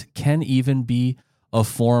fitness can even be a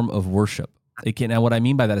form of worship. It can, and what I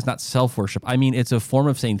mean by that is not self-worship. I mean, it's a form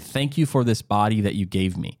of saying, thank you for this body that you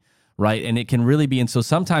gave me. Right. And it can really be. And so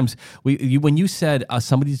sometimes when you said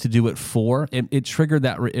somebody to do it for, it triggered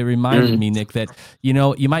that. It reminded me, Nick, that, you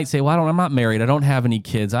might say, well, I'm not married. I don't have any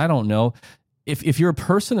kids. I don't know. If you're a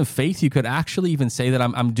person of faith, you could actually even say that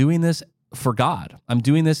I'm doing this for God. I'm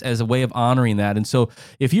doing this as a way of honoring that. And so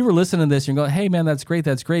if you were listening to this, you're going, hey man, that's great.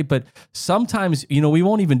 But sometimes, we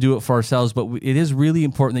won't even do it for ourselves, but it is really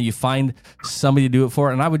important that you find somebody to do it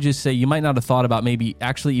for. And I would just say, you might not have thought about maybe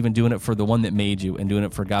actually even doing it for the one that made you and doing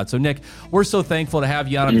it for God. So Nick, we're so thankful to have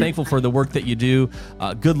you on. I'm thankful for the work that you do.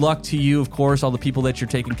 Good luck to you, of course, all the people that you're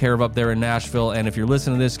taking care of up there in Nashville. And if you're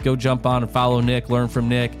listening to this, go jump on and follow Nick, learn from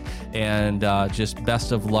Nick, and just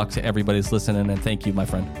best of luck to everybody that's listening. And thank you, my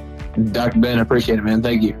friend. Dr. Ben, I appreciate it, man.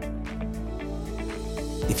 Thank you.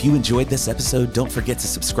 If you enjoyed this episode, don't forget to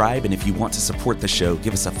subscribe. And if you want to support the show,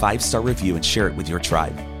 give us a 5-star review and share it with your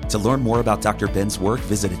tribe. To learn more about Dr. Ben's work,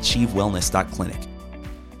 visit achievewellness.clinic.